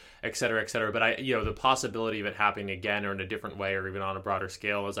harder, et cetera, et cetera. But the possibility of it happening again, or in a different way, or even on a broader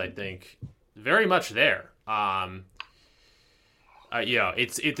scale, is, I think, very much there.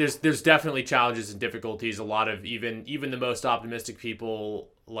 There's definitely challenges and difficulties. A lot of even the most optimistic people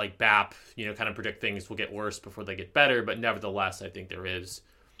like BAP, kind of predict things will get worse before they get better. But nevertheless, I think there is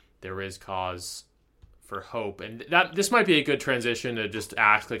cause for hope. And this might be a good transition to just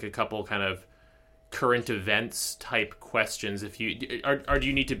ask like a couple kind of current events type questions. If you do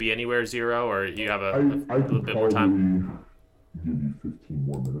you need to be anywhere, Zero, or you have a little bit more time? Give you 15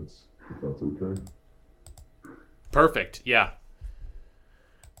 more minutes, if that's okay. Perfect. Yeah.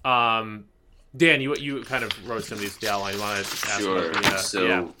 Dan, you kind of wrote some of these down. You want to ask Sure.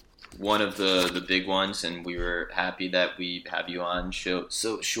 about one of the big ones, and we were happy that we have you on show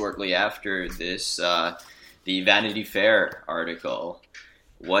so shortly after this, the Vanity Fair article.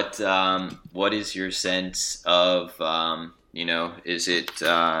 What is your sense of is it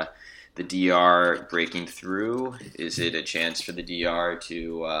the DR breaking through? Is it a chance for the DR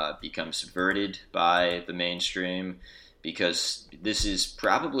to become subverted by the mainstream? Because this is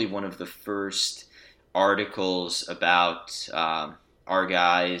probably one of the first articles about our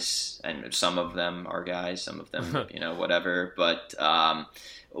guys, and some of them are guys, some of them, whatever, but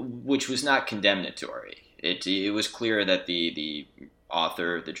which was not condemnatory. It was clear that the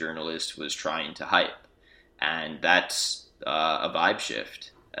author, the journalist, was trying to hype, and that's a vibe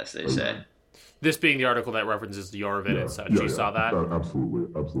shift, as they say. This being the article that references the Yorvin and such. You saw that? Absolutely.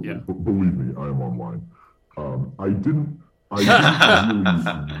 Yeah. Believe me, I am online. I didn't really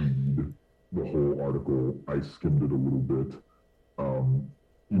read the whole article. I skimmed it a little bit.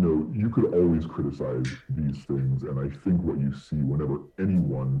 You could always criticize these things, and I think what you see whenever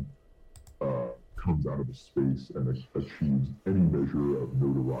anyone comes out of a space and achieves any measure of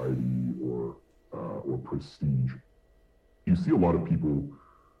notoriety or prestige, you see a lot of people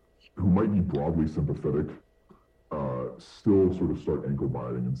who might be broadly sympathetic still sort of start ankle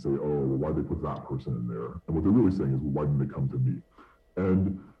biting and say, oh, well, why'd they put that person in there? And what they're really saying is, well, why didn't they come to me?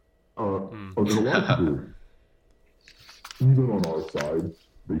 And a lot of people, even on our side,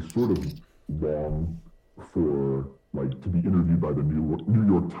 they sort of long for to be interviewed by the New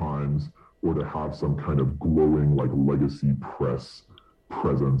York Times, or to have some kind of glowing legacy press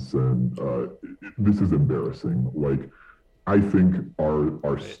presence. And this is embarrassing. I think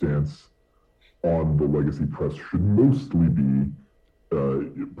our stance on the legacy press should mostly be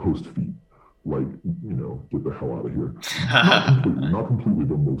post-feet, get the hell out of here. Not completely,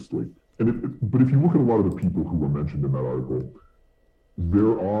 but mostly. But if you look at a lot of the people who were mentioned in that article,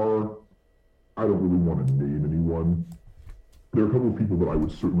 there are, I don't really want to name anyone, there are a couple of people that I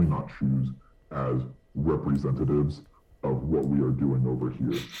would certainly not choose as representatives of what we are doing over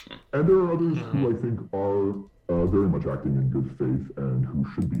here. And there are others who I think are very much acting in good faith and who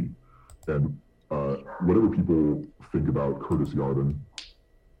should be. And whatever people think about Curtis Yarvin,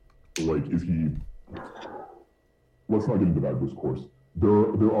 is he... Let's not get into that discourse.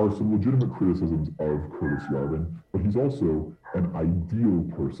 There are some legitimate criticisms of Curtis Yarvin, but he's also an ideal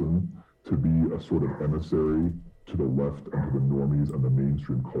person to be a sort of emissary to the left and to the normies and the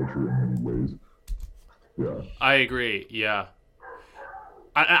mainstream culture in many ways. Yeah. I agree, yeah.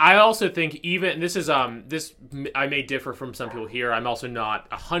 I also think even, this I may differ from some people here, I'm also not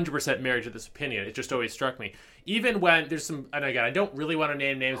 100% married to this opinion, it just always struck me. Even when there's some, and again, I don't really want to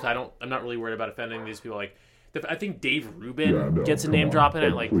name names, I'm not really worried about offending these people, I think Dave Rubin gets a name drop in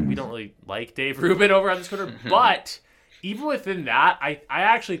it, we don't really like Dave Rubin over on this Twitter, but even within that, I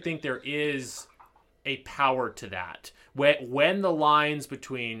actually think there is a power to that. When the lines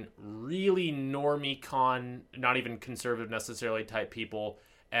between really normie not even conservative necessarily type people,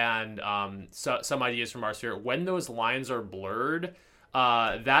 and some ideas from our sphere, when those lines are blurred,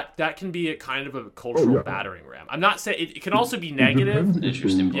 that can be a kind of a cultural battering ram. I'm not saying it can also be negative.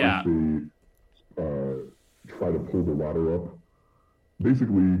 Interesting. Yeah. Try to pull the ladder up.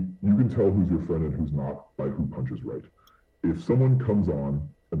 Basically, you can tell who's your friend and who's not by who punches right. If someone comes on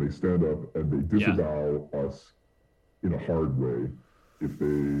and they stand up and they disavow us in a hard way, if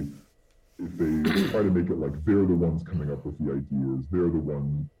they try to make it they're the ones coming up with the ideas, they're the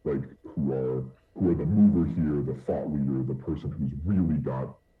ones who are the mover here, the thought leader, the person who's really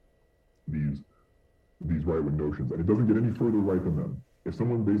got these right-wing notions, and it doesn't get any further right than them. If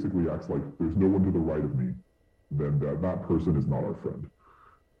someone basically acts like there's no one to the right of me, then that person is not our friend.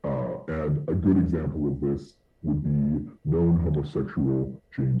 And a good example of this would be known homosexual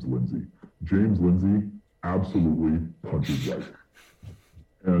James Lindsay. James Lindsay absolutely punches right.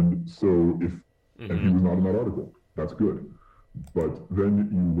 And so and he was not in that article. That's good. But then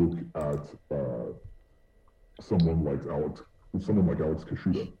you look at someone like Alex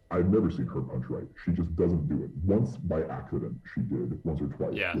Kashuda. I've never seen her punch right. She just doesn't do it. Once by accident she did, once or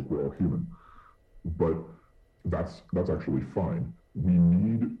twice. Yeah. Look, we're all human. But that's actually fine. We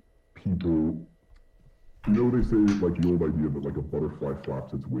need people You know, they say like the old idea that like a butterfly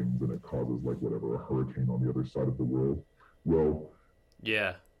flaps its wings and it causes like whatever, a hurricane on the other side of the world. Well,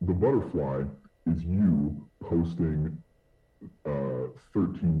 Yeah. the butterfly is you posting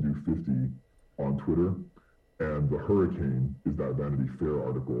 13 do 50 on Twitter, and the hurricane is that Vanity Fair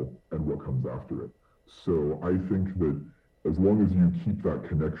article and what comes after it. So I think that as long as you keep that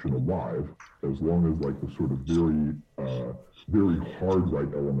connection alive, as long as like the sort of very hard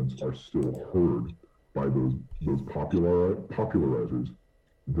right elements are still heard by those popularizers,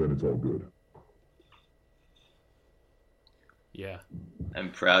 then it's all good. Yeah.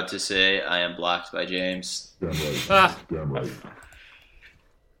 I'm proud to say I am blocked by James. Damn right. Damn right.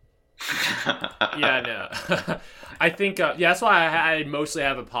 Yeah, no. I think, that's why I mostly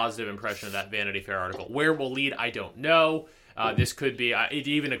have a positive impression of that Vanity Fair article. Where we'll lead, I don't know. This could be, it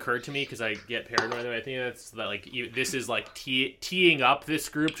even occurred to me, because I get paranoid, I think that's that, like, this is like teeing up this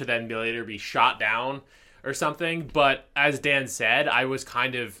group to then later be shot down or something. But as Dan said, I was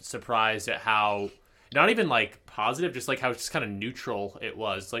kind of surprised at how, not even like positive, just like how just kind of neutral it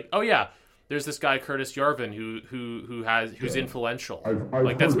was. Like, oh yeah, there's this guy Curtis Yarvin who's influential. I've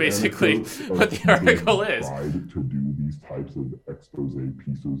like that's basically what the article is. Tried to do these types of expose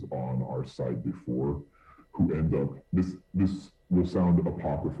pieces on our site before, who end up this will sound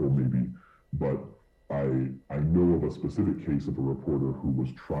apocryphal maybe, but I know of a specific case of a reporter who was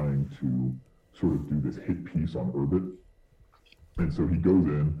trying to sort of do this hit piece on Urbit, and so he goes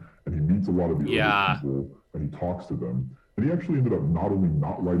in and he meets a lot of the Urbit people and he talks to them. And he actually ended up not only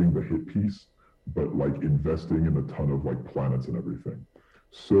not writing the hit piece, but like investing in a ton of like planets and everything.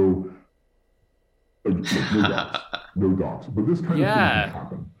 So, like, no docs. But this kind of thing can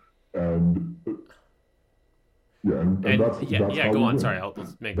happen. And and that's how go on. Win. Sorry, I'll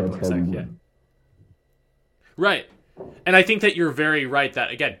make a That's quick how sec. we Yeah. win. Right. And I think that you're very right that,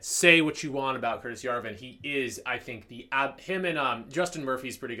 again, say what you want about Curtis Yarvin. He is, I think, him and Justin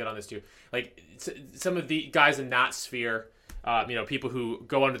Murphy's pretty good on this too. Like, some of the guys in that sphere, people who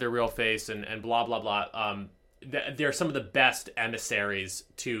go under their real face and blah, blah, blah, they're some of the best emissaries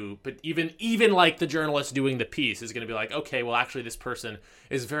to, but even like the journalist doing the piece is going to be like, okay, well, actually this person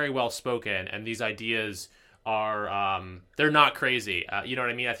is very well spoken and these ideas are they're not crazy. You know what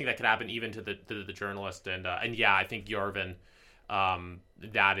I mean? I think that could happen even to the journalist, and yeah, I think Yarvin,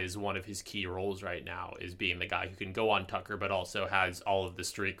 that is one of his key roles right now, is being the guy who can go on Tucker, but also has all of the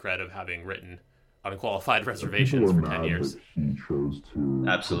street cred of having written Unqualified Reservations for 10 years. That he chose to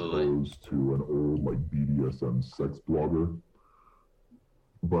propose to an old like BDSM sex blogger,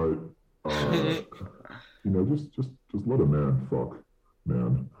 but just let a man fuck,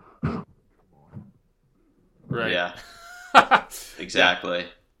 man. Right. Yeah. Exactly.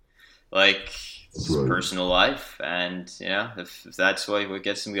 Like, it's right. Personal life, and if that's what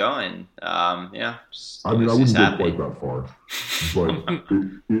gets him going, I mean, I wouldn't go quite that far, but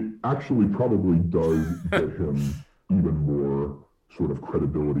it actually probably does get him even more sort of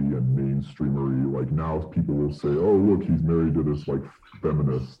credibility and mainstreamery. Like, now people will say, "Oh, look, he's married to this like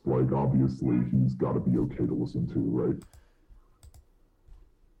feminist. Like, obviously, he's got to be okay to listen to, right?"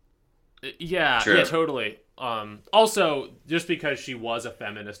 Yeah, sure. Yeah, totally. Also, just because she was a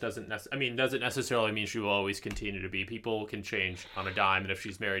feminist doesn't necessarily mean she will always continue to be. People can change on a dime, and if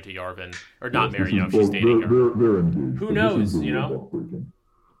she's married to Yarvin, or not married, if she's dating her, they're engaged. Who knows?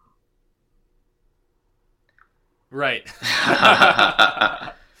 Right.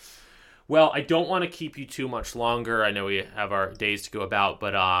 Well, I don't want to keep you too much longer. I know we have our days to go about,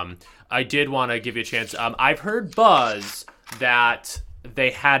 but I did want to give you a chance. I've heard buzz that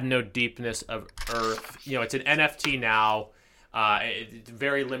they had no deepness of Earth. It's an NFT now. It's a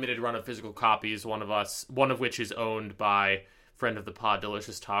very limited run of physical copies. One of which is owned by friend of the pod,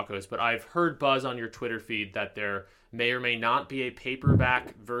 Delicious Tacos. But I've heard buzz on your Twitter feed that there may or may not be a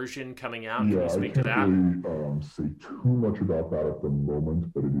paperback version coming out. Can you speak to that? I can't really say too much about that at the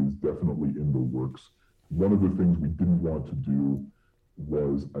moment, but it is definitely in the works. One of the things we didn't want to do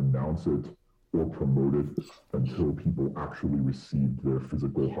was announce it or promote it until people actually received their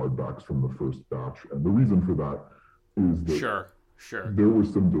physical hardbacks from the first batch. And the reason for that is that sure. There were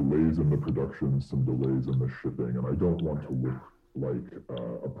some delays in the production, some delays in the shipping, and I don't want to look like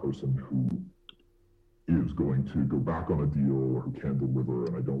a person who is going to go back on a deal or who can deliver,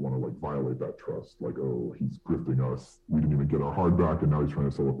 and I don't want to like violate that trust. Like, oh, he's grifting us. We didn't even get our hardback, and now he's trying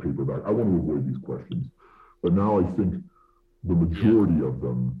to sell a paperback. I want to avoid these questions. But now I think the majority of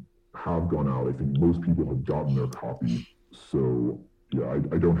them have gone out. I think most people have gotten their copy. So yeah,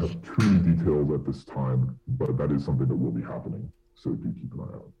 I don't have too many details at this time, but that is something that will be happening. So do keep an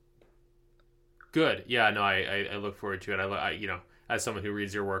eye out. Good. Yeah, no, I look forward to it. I as someone who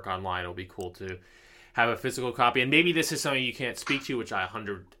reads your work online, it'll be cool to have a physical copy. And maybe this is something you can't speak to, which I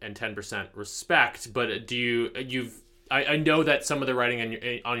 110% respect. But I know that some of the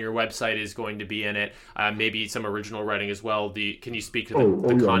writing on your website is going to be in it. Maybe some original writing as well. Can you speak to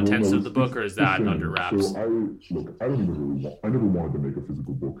the contents of the book, or is that under wraps? So I never wanted to make a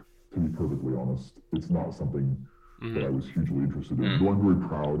physical book. To be perfectly honest, it's not something that I was hugely interested in. Though I'm very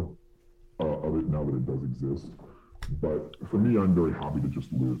proud of it now that it does exist. But for me, I'm very happy to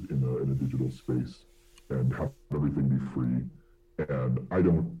just live in a digital space and have everything be free. And I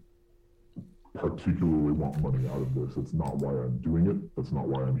don't particularly want money out of this. That's not why I'm doing it. That's not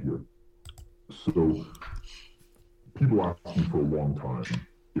why I'm here. So people asked me for a long time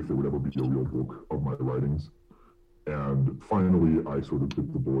if there would ever be a real book of my writings. And finally, I sort of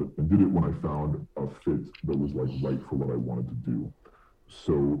bit the bullet and did it when I found a fit that was like right for what I wanted to do.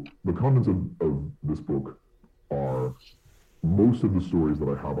 So the contents of this book are most of the stories that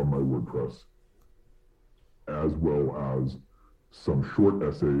I have on my WordPress, as well as some short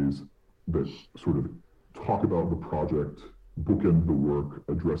essays that sort of talk about the project, bookend the work,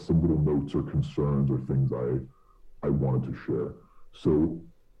 address some little notes or concerns or things I wanted to share. So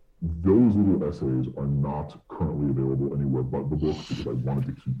those little essays are not currently available anywhere but the book, because I wanted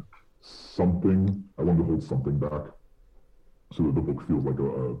to keep something, I wanted to hold something back so that the book feels like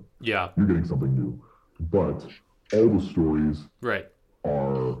you're getting something new. But all the stories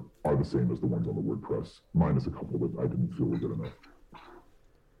are the same as the ones on the WordPress, minus a couple that I didn't feel were good enough.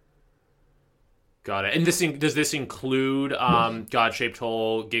 Got it. And does this include Yes. God-Shaped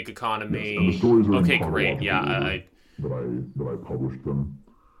Hole, Gig Economy? Yes. And the stories are okay, in great. Yeah, that I published them,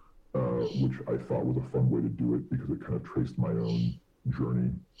 which I thought was a fun way to do it because it kind of traced my own journey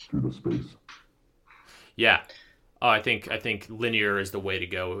through the space. Yeah. Oh, I think linear is the way to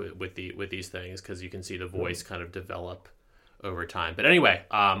go with these things, because you can see the voice kind of develop over time. But anyway,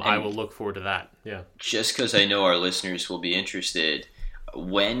 I will look forward to that. Yeah. Just because I know our listeners will be interested,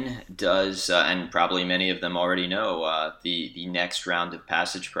 when does and probably many of them already know the next round of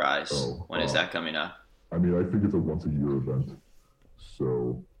Passage Prize? When is that coming up? I mean, I think it's a once-a-year event.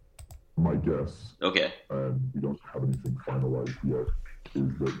 So my guess, and we don't have anything finalized yet,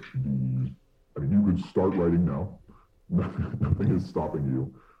 is that you could start writing now. Nothing is stopping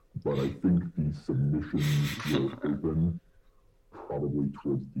you. But I think the submissions will open probably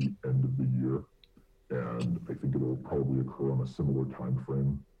towards the end of the year. And I think it'll probably occur on a similar time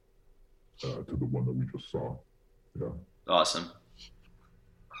frame to the one that we just saw. Yeah. Awesome.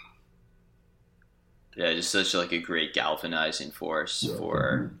 Yeah, just such like a great galvanizing force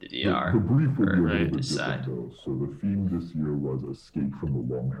for the DR. The brief will be a little bit different, though. So the theme this year was Escape from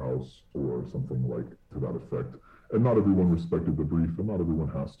the Longhouse, or something like to that effect. And not everyone respected the brief, and not everyone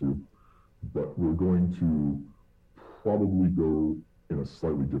has to. But we're going to probably go in a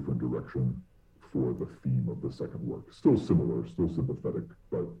slightly different direction for the theme of the second work. Still similar, still sympathetic,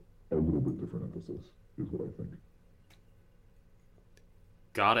 but a little bit different emphasis is what I think.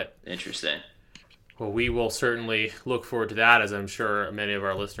 Got it. Interesting. Well, we will certainly look forward to that, as I'm sure many of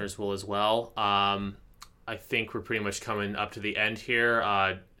our listeners will as well. I think we're pretty much coming up to the end here.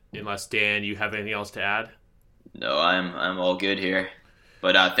 Unless, Dan, you have anything else to add? No, I'm all good here.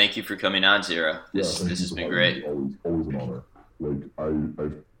 But thank you for coming on, Zero. This has been great. Always an honor. Like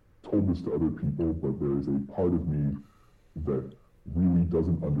I've told this to other people, but there is a part of me that really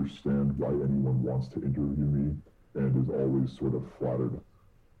doesn't understand why anyone wants to interview me, and is always sort of flattered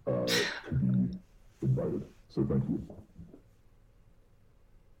to be invited. So thank you.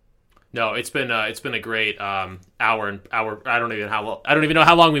 No, it's been a great hour. I don't even know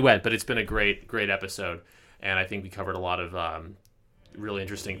how long we went, but it's been a great episode, and I think we covered a lot of really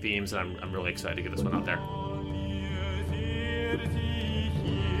interesting themes, and I'm really excited to get this one out there.